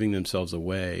are giving themselves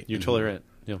away. You're totally right.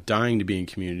 Yeah. Dying to be in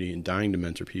community and dying to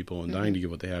mentor people and dying to give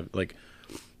what they have. Like,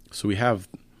 so we have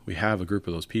a group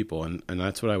of those people, and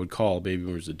that's what I would call baby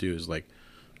boomers to do, is like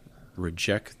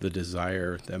reject the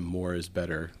desire that more is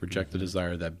better, reject the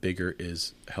desire that bigger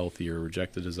is healthier,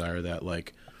 reject the desire that,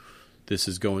 like, this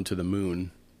is going to the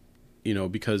moon, you know,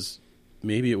 because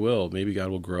maybe it will, maybe God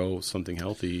will grow something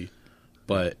healthy,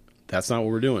 but that's not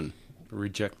what we're doing.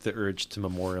 Reject the urge to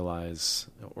memorialize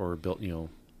or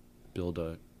build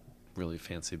a really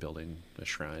fancy building, a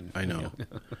shrine. I know.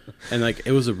 And, like,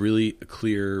 it was a really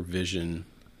clear vision.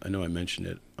 I know I mentioned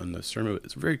it on the sermon, but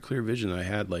it's a very clear vision that I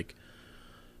had. Like,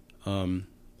 I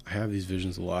have these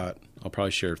visions a lot. I'll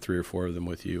probably share 3 or 4 of them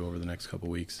with you over the next couple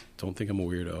of weeks. Don't think I'm a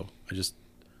weirdo.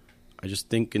 I just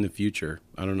think in the future.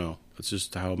 I don't know. It's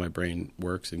just how my brain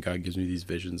works, and God gives me these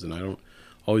visions, and I don't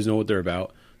always know what they're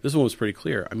about. This one was pretty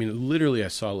clear. I mean, literally, I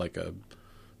saw like a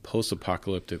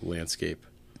post-apocalyptic landscape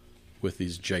with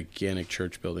these gigantic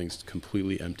church buildings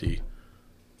completely empty.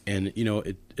 And, you know,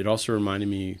 it also reminded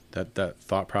me that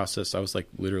thought process. I was, like,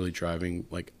 literally driving,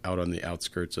 like, out on the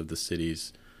outskirts of the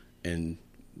cities and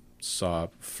saw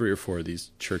 3 or 4 of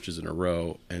these churches in a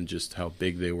row and just how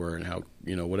big they were and how,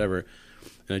 you know, whatever.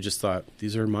 And I just thought,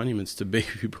 these are monuments to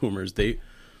baby boomers. They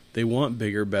want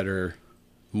bigger, better,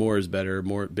 more is better,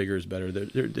 bigger is better.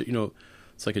 They're you know,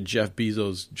 it's like a Jeff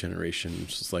Bezos generation.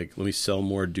 It's just like, let me sell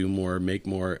more, do more, make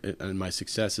more, and my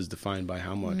success is defined by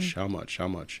how much.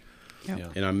 Yep. Yeah.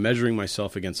 And I'm measuring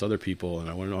myself against other people, and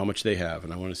I want to know how much they have,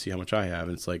 and I want to see how much I have.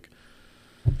 And it's like,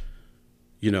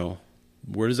 you know,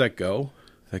 where does that go?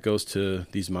 That goes to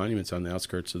these monuments on the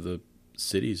outskirts of the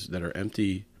cities that are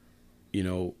empty, you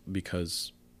know,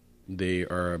 because they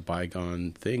are a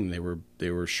bygone thing. They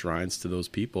were shrines to those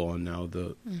people, and now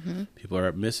the people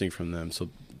are missing from them. So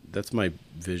that's my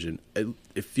vision.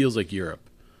 It feels like Europe.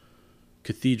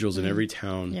 Cathedrals in every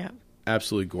town, Yeah.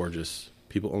 absolutely gorgeous.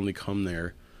 People only come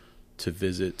there to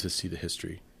visit, to see the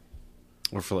history.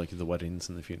 Or for, like, the weddings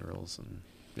and the funerals. And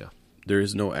yeah. There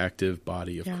is no active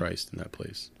body of Yeah. Christ in that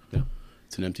place. Yeah.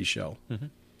 It's an empty shell. Mm-hmm.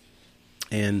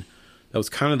 And that was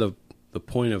kind of the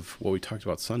point of what we talked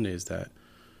about Sunday, is that,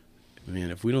 man,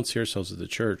 if we don't see ourselves as the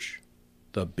church,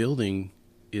 the building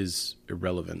is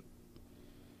irrelevant.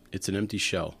 It's an empty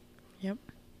shell. Yep.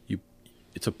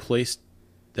 It's a place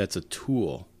that's a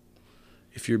tool.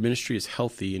 If your ministry is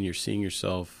healthy and you're seeing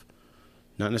yourself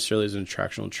not necessarily as an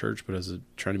attractional church, but as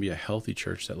trying to be a healthy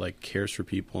church that, like, cares for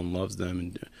people and loves them,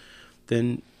 and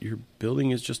then your building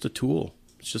is just a tool.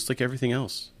 It's just like everything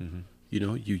else. Mm-hmm. You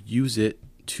know, you use it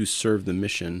to serve the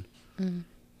mission,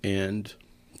 and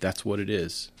that's what it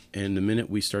is. And the minute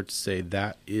we start to say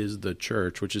that is the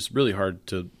church, which is really hard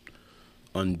to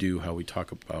undo how we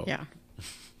talk about Yeah.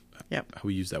 Yep. how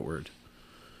we use that word.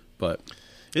 But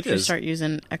It Should we is. start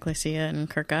using ecclesia and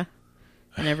kirka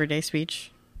in everyday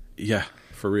speech? yeah,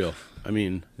 for real. I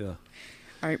mean, Yeah.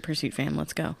 All right, Pursuit fam,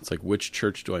 let's go. it's like, which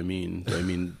church do I mean? Do I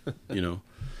mean,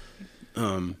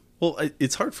 Well,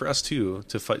 it's hard for us, too,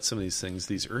 to fight some of these things,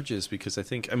 these urges, because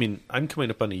I'm coming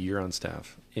up on a year on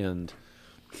staff, and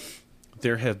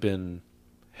there have been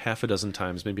half a dozen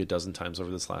times, maybe a dozen times over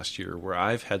this last year where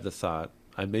I've had the thought,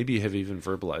 I maybe have even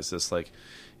verbalized this, like,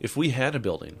 if we had a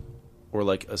building or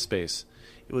like a space,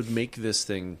 it would make this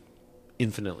thing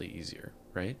infinitely easier,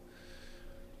 right?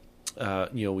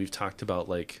 We've talked about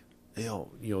like,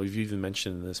 we've even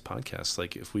mentioned in this podcast,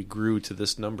 like if we grew to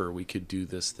this number, we could do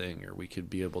this thing, or we could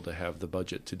be able to have the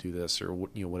budget to do this, or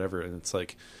whatever. And it's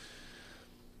like,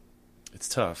 it's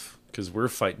tough because we're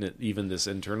fighting it, even this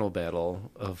internal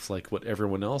battle of like what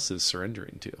everyone else is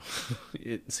surrendering to,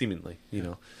 it seemingly,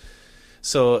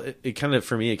 So it kind of,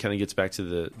 for me, it kind of gets back to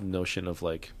the notion of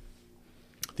like,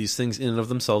 these things in and of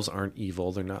themselves aren't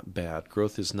evil. They're not bad.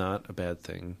 Growth is not a bad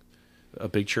thing. A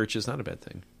big church is not a bad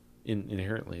thing.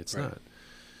 Inherently, it's Right.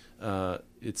 not.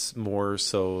 It's more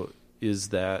so, is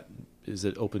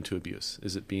it open to abuse?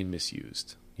 Is it being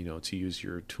misused? To use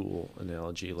your tool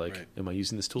analogy, like, Right. am I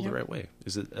using this tool Yep. the right way?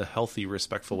 Is it a healthy,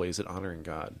 respectful way? Is it honoring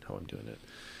God, how I'm doing it?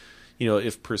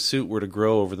 If Pursuit were to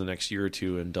grow over the next year or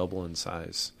two and double in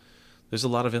size, there's a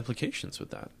lot of implications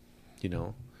with that.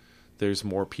 There's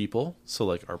more people, so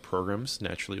like our programs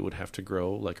naturally would have to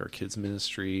grow, like our kids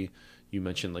ministry. You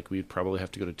mentioned like we'd probably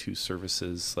have to go to 2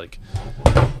 services, like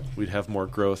we'd have more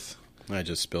growth. I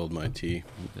just spilled my tea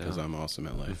because Yeah. I'm awesome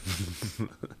at life.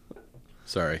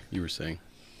 Sorry, you were saying.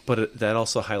 But that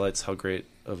also highlights how great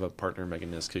of a partner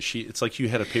Megan is, because it's like you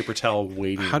had a paper towel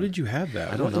waiting. How did you have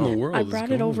that? I don't What in know. the world I is brought it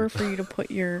going over on? for you to put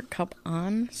your cup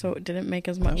on, so it didn't make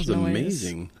as That much was noise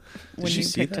amazing. when Did you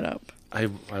see picked that? it up. I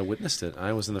witnessed it.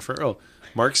 I was in the front row.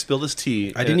 Mark spilled his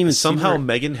tea. I didn't even see somehow where-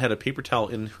 Megan had a paper towel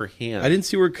in her hand. I didn't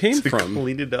see where it came to from.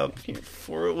 clean it up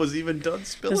before it was even done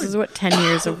spilling. This is what 10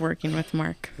 years of working with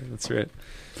Mark. That's right.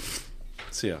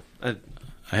 So yeah, I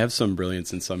have some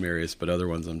brilliance in some areas, but other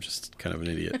ones I'm just kind of an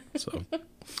idiot. So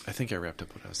I think I wrapped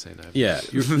up what I was saying.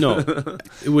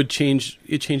 it would change.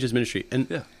 It changes ministry, and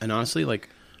Yeah. and honestly, like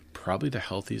probably the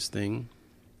healthiest thing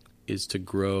is to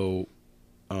grow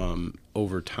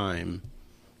over time,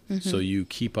 so you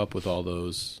keep up with all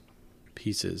those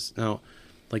pieces. Now,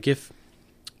 like if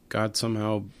God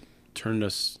somehow turned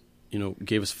us,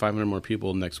 gave us 500 more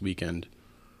people next weekend.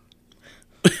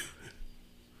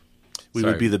 we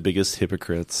Sorry. would be the biggest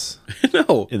hypocrites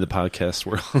No, in the podcast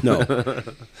world. no,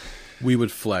 we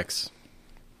would flex,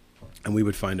 and we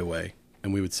would find a way,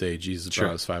 and we would say Jesus Sure.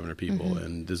 brought us 500 people,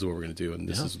 and this is what we're going to do, and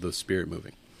this Yeah. is the Spirit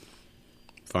moving.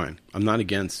 Fine, I'm not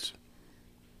against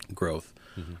growth.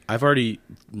 I've already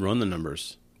run the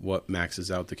numbers. What maxes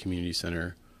out the community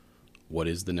center? What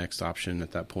is the next option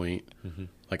at that point?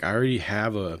 Like I already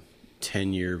have a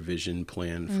 10-year vision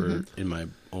plan for in my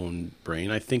own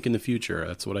brain. I think in the future.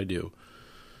 That's what I do.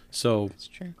 So It's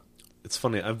true. It's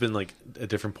funny. I've been like at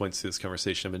different points through this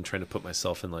conversation, I've been trying to put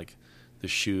myself in like the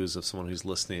shoes of someone who's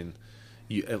listening.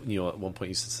 At one point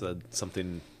you said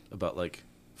something about like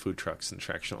food trucks and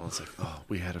Attractional. It's like, oh,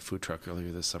 we had a food truck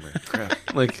earlier this summer. Crap.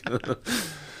 Like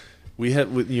we had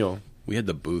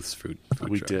the booths food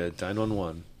we truck. did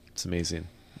 911. It's amazing.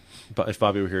 But if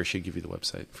Bobby were here, she'd give you the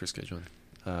website for scheduling.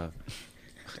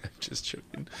 Just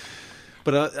joking.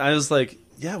 But I was like,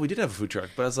 yeah, we did have a food truck.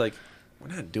 But I was like,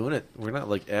 we're not doing it. We're not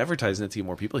like advertising it to get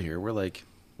more people here. We're like,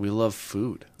 we love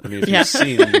food. I mean, if Yeah. you've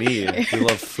seen me, we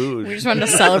love food. We just wanted to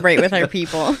celebrate with our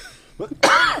people.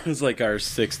 It's like our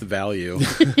 6th value.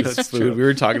 It's That's food. true. We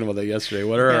were talking about that yesterday.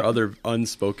 What are Yeah. our other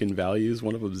unspoken values?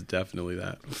 One of them is definitely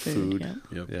that. Food.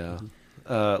 Yeah. Yep.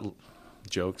 Yeah.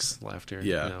 Jokes, laughter.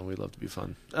 Yeah. We love to be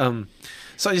fun.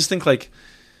 So I just think like,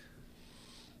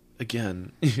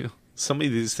 again, some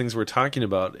of these things we're talking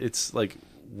about, it's like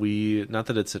not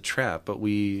that it's a trap, but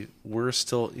we're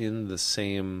still in the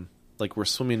same, like we're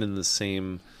swimming in the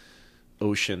same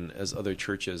ocean as other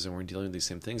churches, and we're dealing with these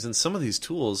same things. And some of these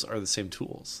tools are the same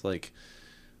tools. Like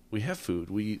we have food,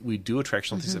 we do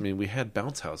attractional things. I mean, we had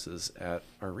bounce houses at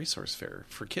our resource fair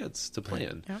for kids to play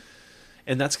in. Yep.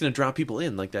 And that's going to draw people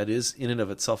in. Like that is in and of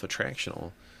itself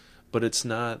attractional, but it's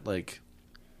not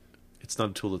a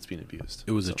tool that's being abused.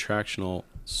 It was So, attractional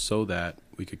so that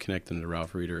we could connect them to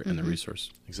Ralph Reader and the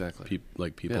resource exactly. people.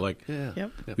 Yeah. Like Yeah.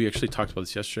 Yep. Yep. we actually talked about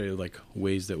this yesterday, like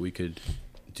ways that we could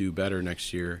do better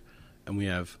next year, and we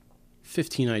have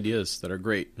 15 ideas that are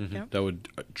great Yep. that would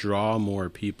draw more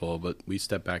people. But we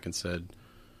stepped back and said,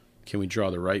 can we draw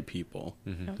the right people,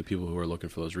 Mm-hmm. the people who are looking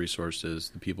for those resources,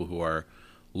 the people who are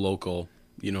local,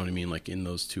 you know what I mean, like in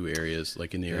those two areas,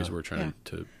 like in the areas we're trying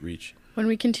to reach. When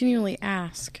we continually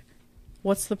ask,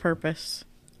 what's the purpose?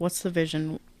 What's the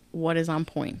vision? What is on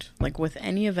point? Like with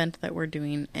any event that we're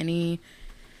doing, any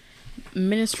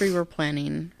ministry we're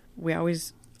planning, we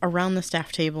always, around the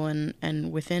staff table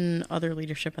and within other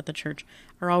leadership at the church,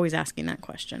 are always asking that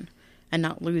question and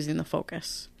not losing the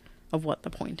focus of what the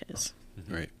point is.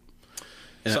 Right.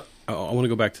 And so, I want to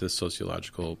go back to the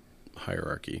sociological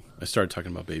hierarchy. I started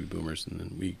talking about baby boomers, and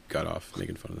then we got off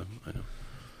making fun of them. I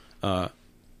know.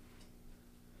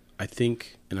 I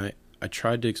think, and I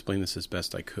tried to explain this as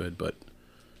best I could, but,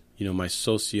 you know, my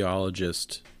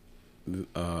sociologist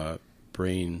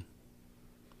brain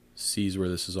sees where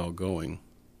this is all going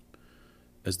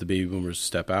as the baby boomers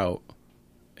step out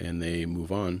and they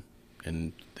move on,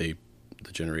 and the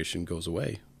generation goes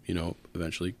away, you know,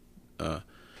 eventually.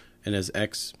 And as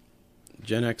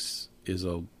Gen X is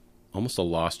almost a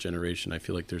lost generation. I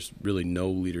feel like there's really no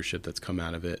leadership that's come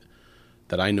out of it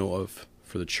that I know of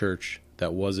for the church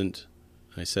that wasn't,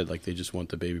 I said, like, they just want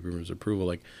the baby boomers' approval.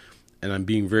 Like, and I'm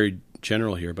being very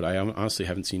general here, but I honestly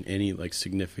haven't seen any, like,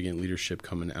 significant leadership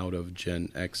coming out of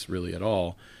Gen X really at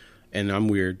all. And I'm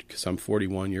weird because I'm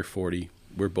 41, you're 40.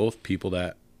 We're both people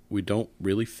that we don't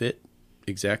really fit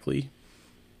exactly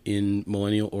in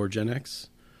millennial or Gen X.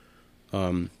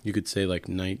 You could say like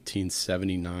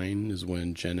 1979 is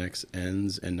when Gen X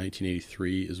ends, and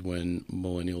 1983 is when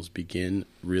millennials begin,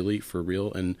 really, for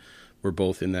real. And we're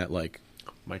both in that, like,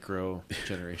 micro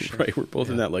generation. Right, we're both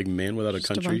in that, like, man without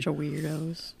Just a country. a bunch of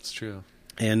weirdos. It's true.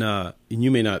 And you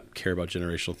may not care about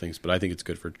generational things, but I think it's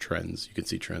good for trends. You can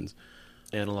see trends.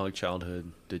 Analog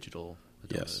childhood, digital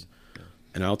adulthood. Yes. Yeah.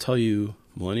 And I'll tell you,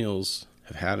 millennials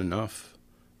have had enough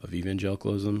of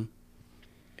evangelicalism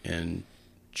and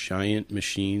giant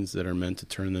machines that are meant to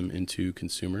turn them into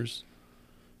consumers.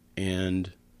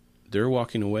 And they're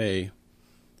walking away.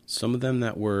 Some of them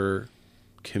that were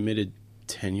committed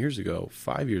 10 years ago,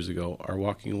 5 years ago, are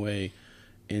walking away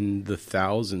in the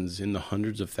thousands, in the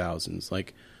hundreds of thousands.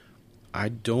 Like, I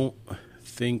don't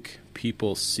think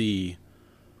people see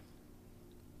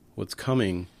what's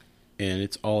coming, and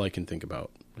it's all I can think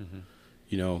about. Mm-hmm.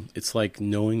 You know, it's like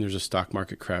knowing there's a stock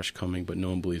market crash coming, but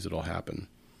no one believes it'll happen.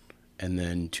 And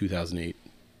then 2008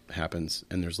 happens,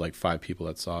 and there's like 5 people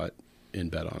that saw it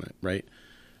and bet on it, right?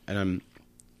 And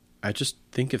I just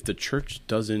think if the church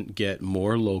doesn't get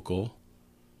more local,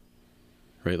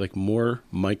 right, like more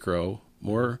micro,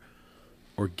 more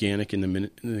organic in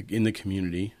the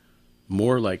community,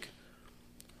 more like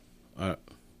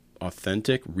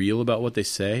authentic, real about what they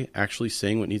say, actually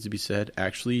saying what needs to be said,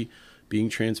 actually being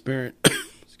transparent,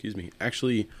 excuse me,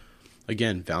 actually,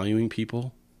 again, valuing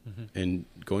people, and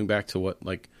going back to what,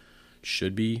 like,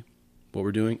 should be what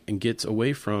we're doing, and gets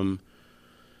away from,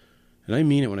 and I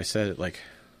mean it when I said it, like,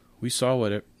 we saw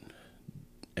what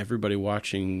everybody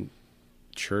watching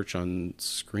church on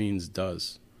screens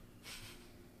does.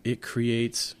 It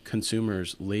creates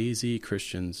consumers, lazy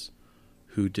Christians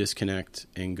who disconnect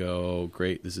and go,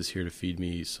 great, this is here to feed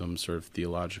me some sort of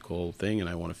theological thing, and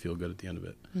I want to feel good at the end of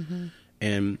it. Mm-hmm.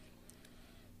 And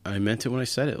I meant it when I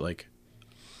said it, like,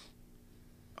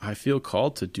 I feel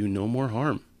called to do no more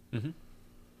harm. Mm-hmm.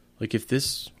 Like, if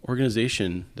this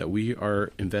organization that we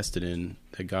are invested in,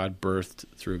 that God birthed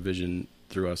through a vision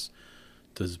through us,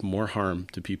 does more harm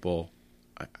to people,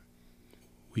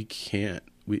 we can't.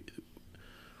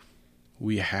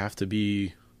 We have to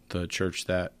be the church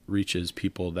that reaches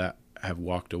people that have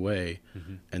walked away,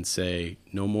 and say,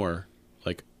 no more.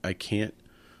 Like, I can't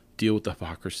deal with the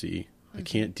hypocrisy. I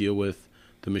can't deal with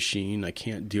the machine. I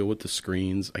can't deal with the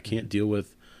screens. I can't deal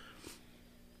with,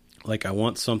 like, I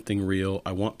want something real.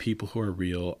 I want people who are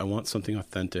real. I want something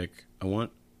authentic. I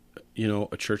want, you know,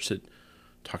 a church that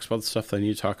talks about the stuff that I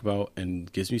need to talk about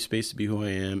and gives me space to be who I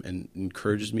am and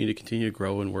encourages me to continue to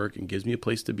grow and work and gives me a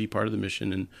place to be part of the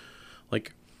mission. And,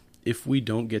 like, if we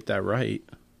don't get that right,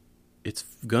 it's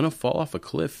going to fall off a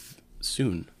cliff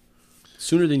soon,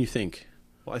 sooner than you think.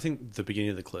 Well, I think the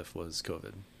beginning of the cliff was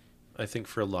COVID. I think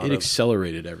for a lot it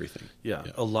accelerated everything. Yeah,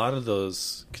 a lot of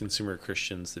those consumer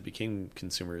Christians that became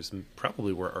consumers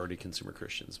probably were already consumer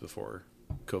Christians before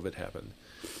COVID happened.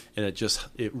 And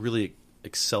it really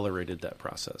accelerated that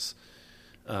process.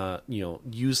 You know,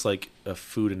 use like a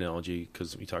food analogy,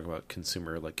 because we talk about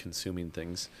consumer, like consuming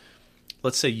things.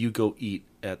 Let's say you go eat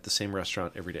at the same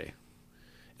restaurant every day.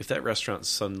 If that restaurant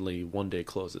suddenly one day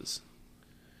closes,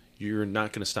 you're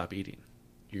not going to stop eating.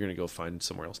 You're going to go find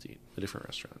somewhere else to eat, a different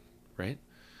restaurant, right?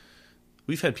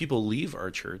 We've had people leave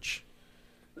our church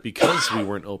because we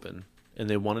weren't open, and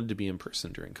they wanted to be in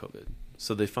person during COVID.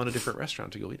 So they found a different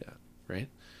restaurant to go eat at, right?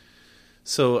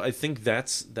 So I think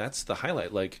that's the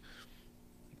highlight. Like,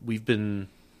 we've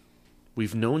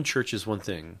known church is one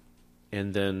thing,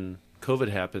 and then COVID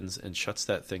happens and shuts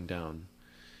that thing down.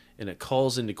 And it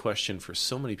calls into question for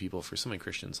so many people, for so many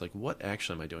Christians, like, what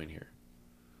actually am I doing here?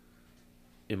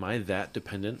 Am I that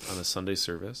dependent on a Sunday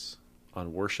service,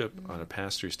 on worship, on a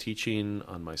pastor's teaching,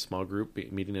 on my small group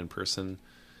meeting in person?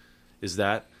 Is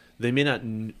that they may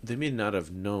not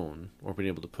have known or been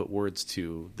able to put words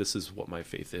to, this is what my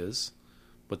faith is,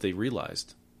 but they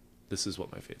realized this is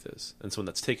what my faith is. And so when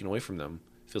that's taken away from them,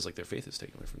 it feels like their faith is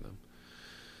taken away from them.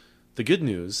 The good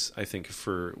news, I think,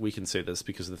 we can say this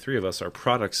because the three of us are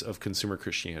products of consumer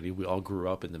Christianity. We all grew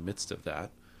up in the midst of that.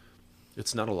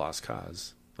 It's not a lost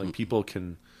cause. Like,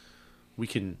 we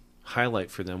can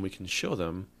highlight for them, we can show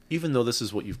them, even though this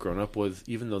is what you've grown up with,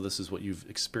 even though this is what you've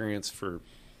experienced for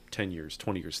 10 years,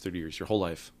 20 years, 30 years, your whole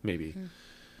life, maybe,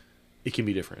 it can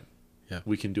be different. Yeah.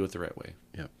 We can do it the right way.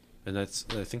 Yeah. And I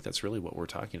think that's really what we're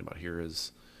talking about here,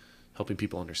 is helping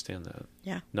people understand that.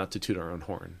 Yeah. Not to toot our own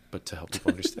horn, but to help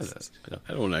people understand that. Yeah.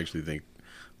 I don't actually think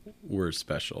we're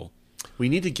special. We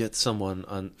need to get someone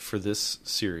on for this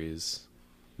series,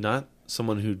 not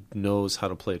someone who knows how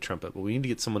to play a trumpet, but we need to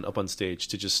get someone up on stage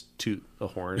to just toot a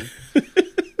horn.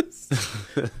 It's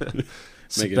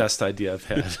the best idea I've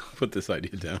had. Put this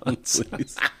idea down,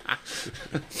 please.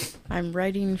 I'm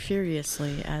writing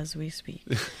furiously as we speak.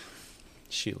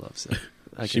 She loves it.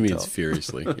 She means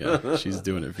furiously. Yeah, she's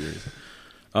doing it furiously.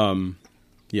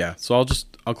 Yeah, so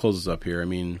I'll close this up here. I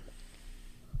mean,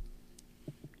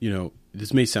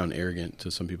 this may sound arrogant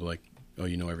to some people, like, oh,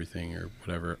 you know everything or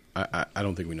whatever. I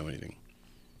don't think we know anything.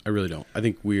 I really don't. I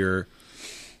think we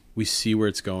see where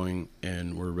it's going,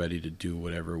 and we're ready to do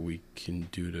whatever we can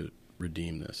do to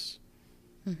redeem this.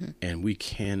 Mm-hmm. And we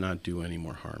cannot do any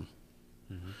more harm.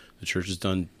 Mm-hmm. The church has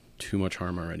done too much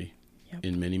harm already. Yep.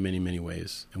 In many, many, many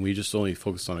ways. And we just only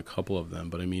focused on a couple of them,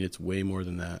 but I mean, it's way more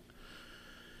than that.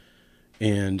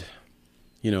 And,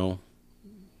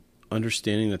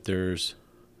 understanding that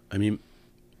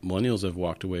millennials have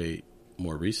walked away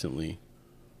more recently.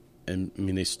 And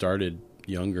they started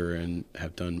younger and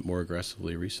have done more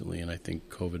aggressively recently. And I think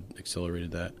COVID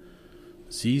accelerated that.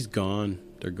 Z's gone.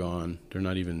 They're gone. They're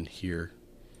not even here.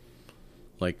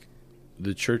 Like,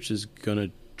 the church is going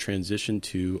to transition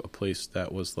to a place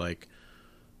that was like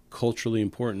culturally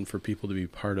important for people to be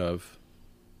part of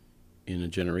in a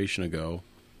generation ago.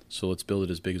 So let's build it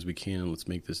as big as we can, and let's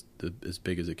make this as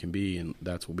big as it can be. And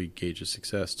that's what we gauge as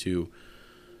success to.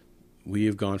 We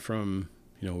have gone from,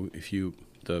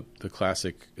 the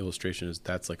classic illustration is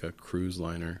that's like a cruise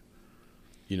liner.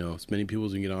 As many people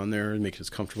as we can get on there and make it as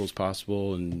comfortable as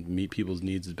possible and meet people's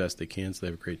needs as best they can so they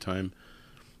have a great time.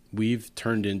 We've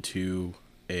turned into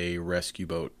a rescue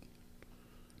boat.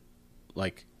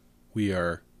 Like, we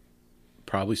are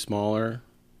probably smaller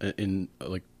in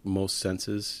like most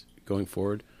senses going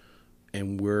forward,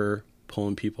 and we're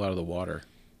pulling people out of the water.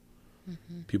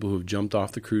 Mm-hmm. People who have jumped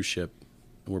off the cruise ship,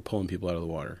 and we're pulling people out of the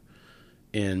water.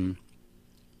 And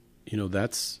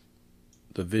that's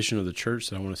the vision of the church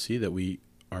that I want to see, that we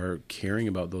are caring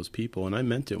about those people. And I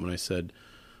meant it when I said,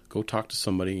 go talk to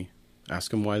somebody,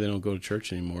 ask them why they don't go to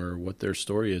church anymore, or what their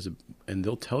story is, and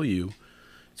they'll tell you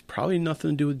it's probably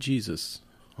nothing to do with Jesus,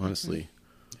 honestly.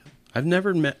 Mm-hmm. I've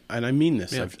never met, and I mean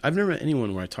this, I've never met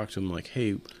anyone where I talk to them like,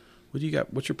 hey, what do you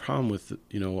got? What's your problem with,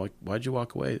 like, why'd you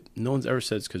walk away? No one's ever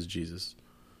said it's because of Jesus.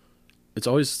 It's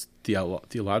always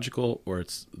theological, or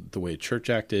it's the way church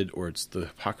acted, or it's the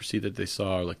hypocrisy that they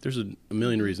saw. Like, there's a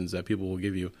million reasons that people will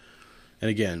give you. And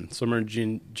again, some are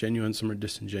genuine, some are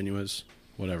disingenuous,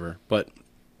 whatever. But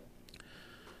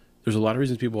there's a lot of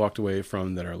reasons people walked away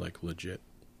from that are like legit.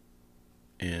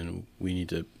 And we need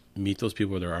to meet those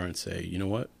people where they are and say, you know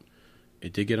what?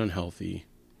 It did get unhealthy,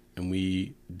 and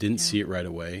we didn't see it right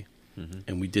away,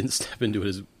 and we didn't step into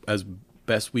it as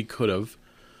best we could have,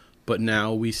 but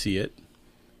now we see it,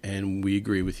 and we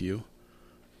agree with you,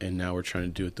 and now we're trying to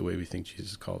do it the way we think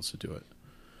Jesus called us to do it.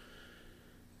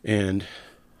 And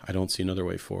I don't see another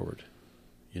way forward.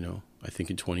 I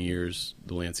think in 20 years,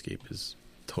 the landscape is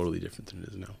totally different than it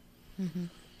is now. Mm-hmm.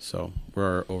 So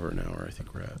we're over an hour. I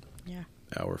think we're at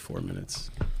hour, 4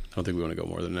 minutes. I don't think we want to go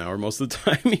more than an hour most of the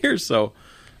time here. So,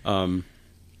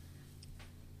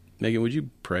 Megan, would you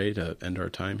pray to end our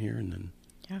time here, and then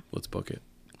let's book it.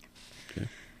 Okay.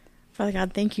 Father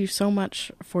God, thank you so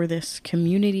much for this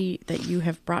community that you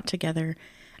have brought together.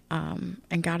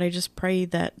 And God, I just pray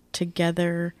that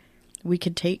together we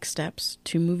could take steps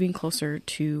to moving closer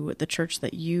to the church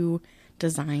that you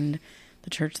designed, the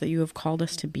church that you have called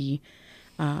us to be.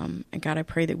 And God, I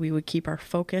pray that we would keep our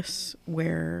focus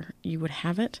where you would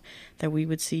have it, that we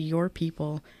would see your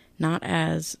people not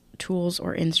as tools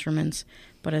or instruments,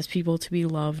 but as people to be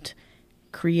loved,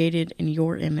 created in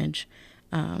your image,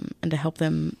 and to help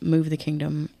them move the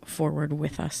kingdom forward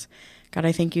with us. God,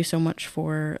 I thank you so much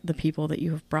for the people that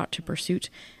you have brought to Pursuit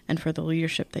and for the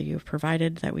leadership that you have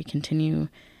provided, that we continue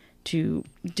to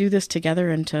do this together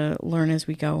and to learn as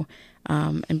we go,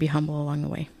 and be humble along the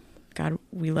way. God,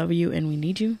 we love you and we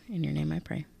need you. In your name I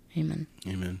pray. Amen.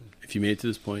 Amen. If you made it to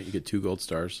this point, you get 2 gold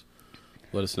stars.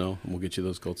 Let us know, and we'll get you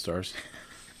those gold stars.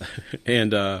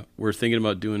 And we're thinking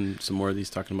about doing some more of these,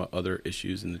 talking about other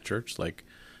issues in the church, like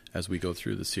as we go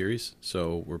through the series.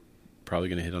 So we're probably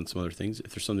going to hit on some other things.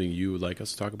 If there's something you would like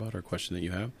us to talk about or a question that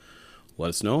you have, let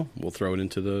us know. We'll throw it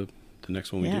into the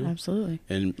next one we do. Yeah, absolutely.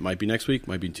 And it might be next week,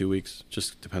 might be 2 weeks.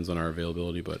 Just depends on our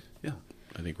availability, but Yeah.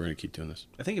 I think we're going to keep doing this.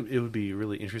 I think it would be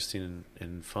really interesting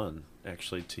and fun,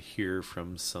 actually, to hear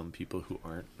from some people who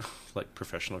aren't like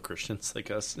professional Christians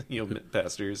like us,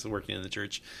 pastors working in the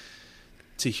church,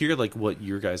 to hear like what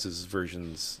your guys'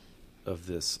 versions of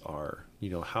this are.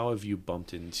 How have you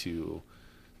bumped into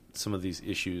some of these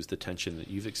issues, the tension that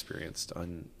you've experienced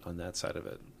on that side of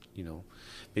it?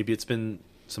 Maybe it's been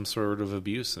some sort of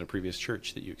abuse in a previous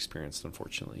church that you experienced,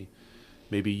 unfortunately.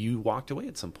 Maybe you walked away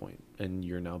at some point and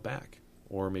you're now back.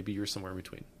 Or maybe you're somewhere in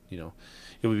between.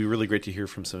 It would be really great to hear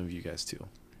from some of you guys too,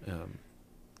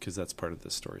 because that's part of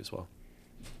this story as well.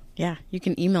 Yeah, you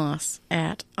can email us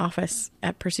at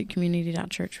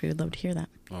office@pursuitcommunity.church. We would love to hear that.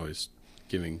 Always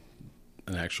giving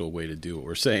an actual way to do what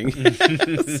we're saying.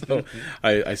 So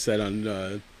I said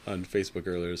on Facebook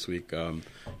earlier this week,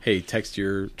 hey, text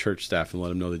your church staff and let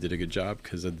them know they did a good job,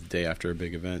 because the day after a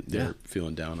big event, they're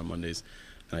feeling down on Mondays.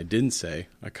 And I didn't say,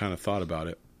 I kind of thought about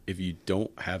it. If you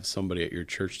don't have somebody at your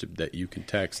church that you can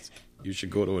text, you should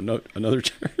go to another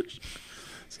church.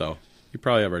 So you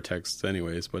probably have our texts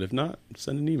anyways, but if not,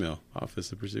 send an email,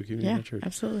 office@pursuitcommunity.church. Yeah,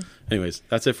 absolutely. Anyways,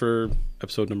 that's it for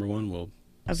episode number 1.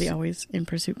 Of the Always in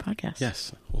Pursuit podcast.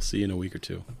 Yes, we'll see you in a week or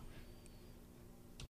 2.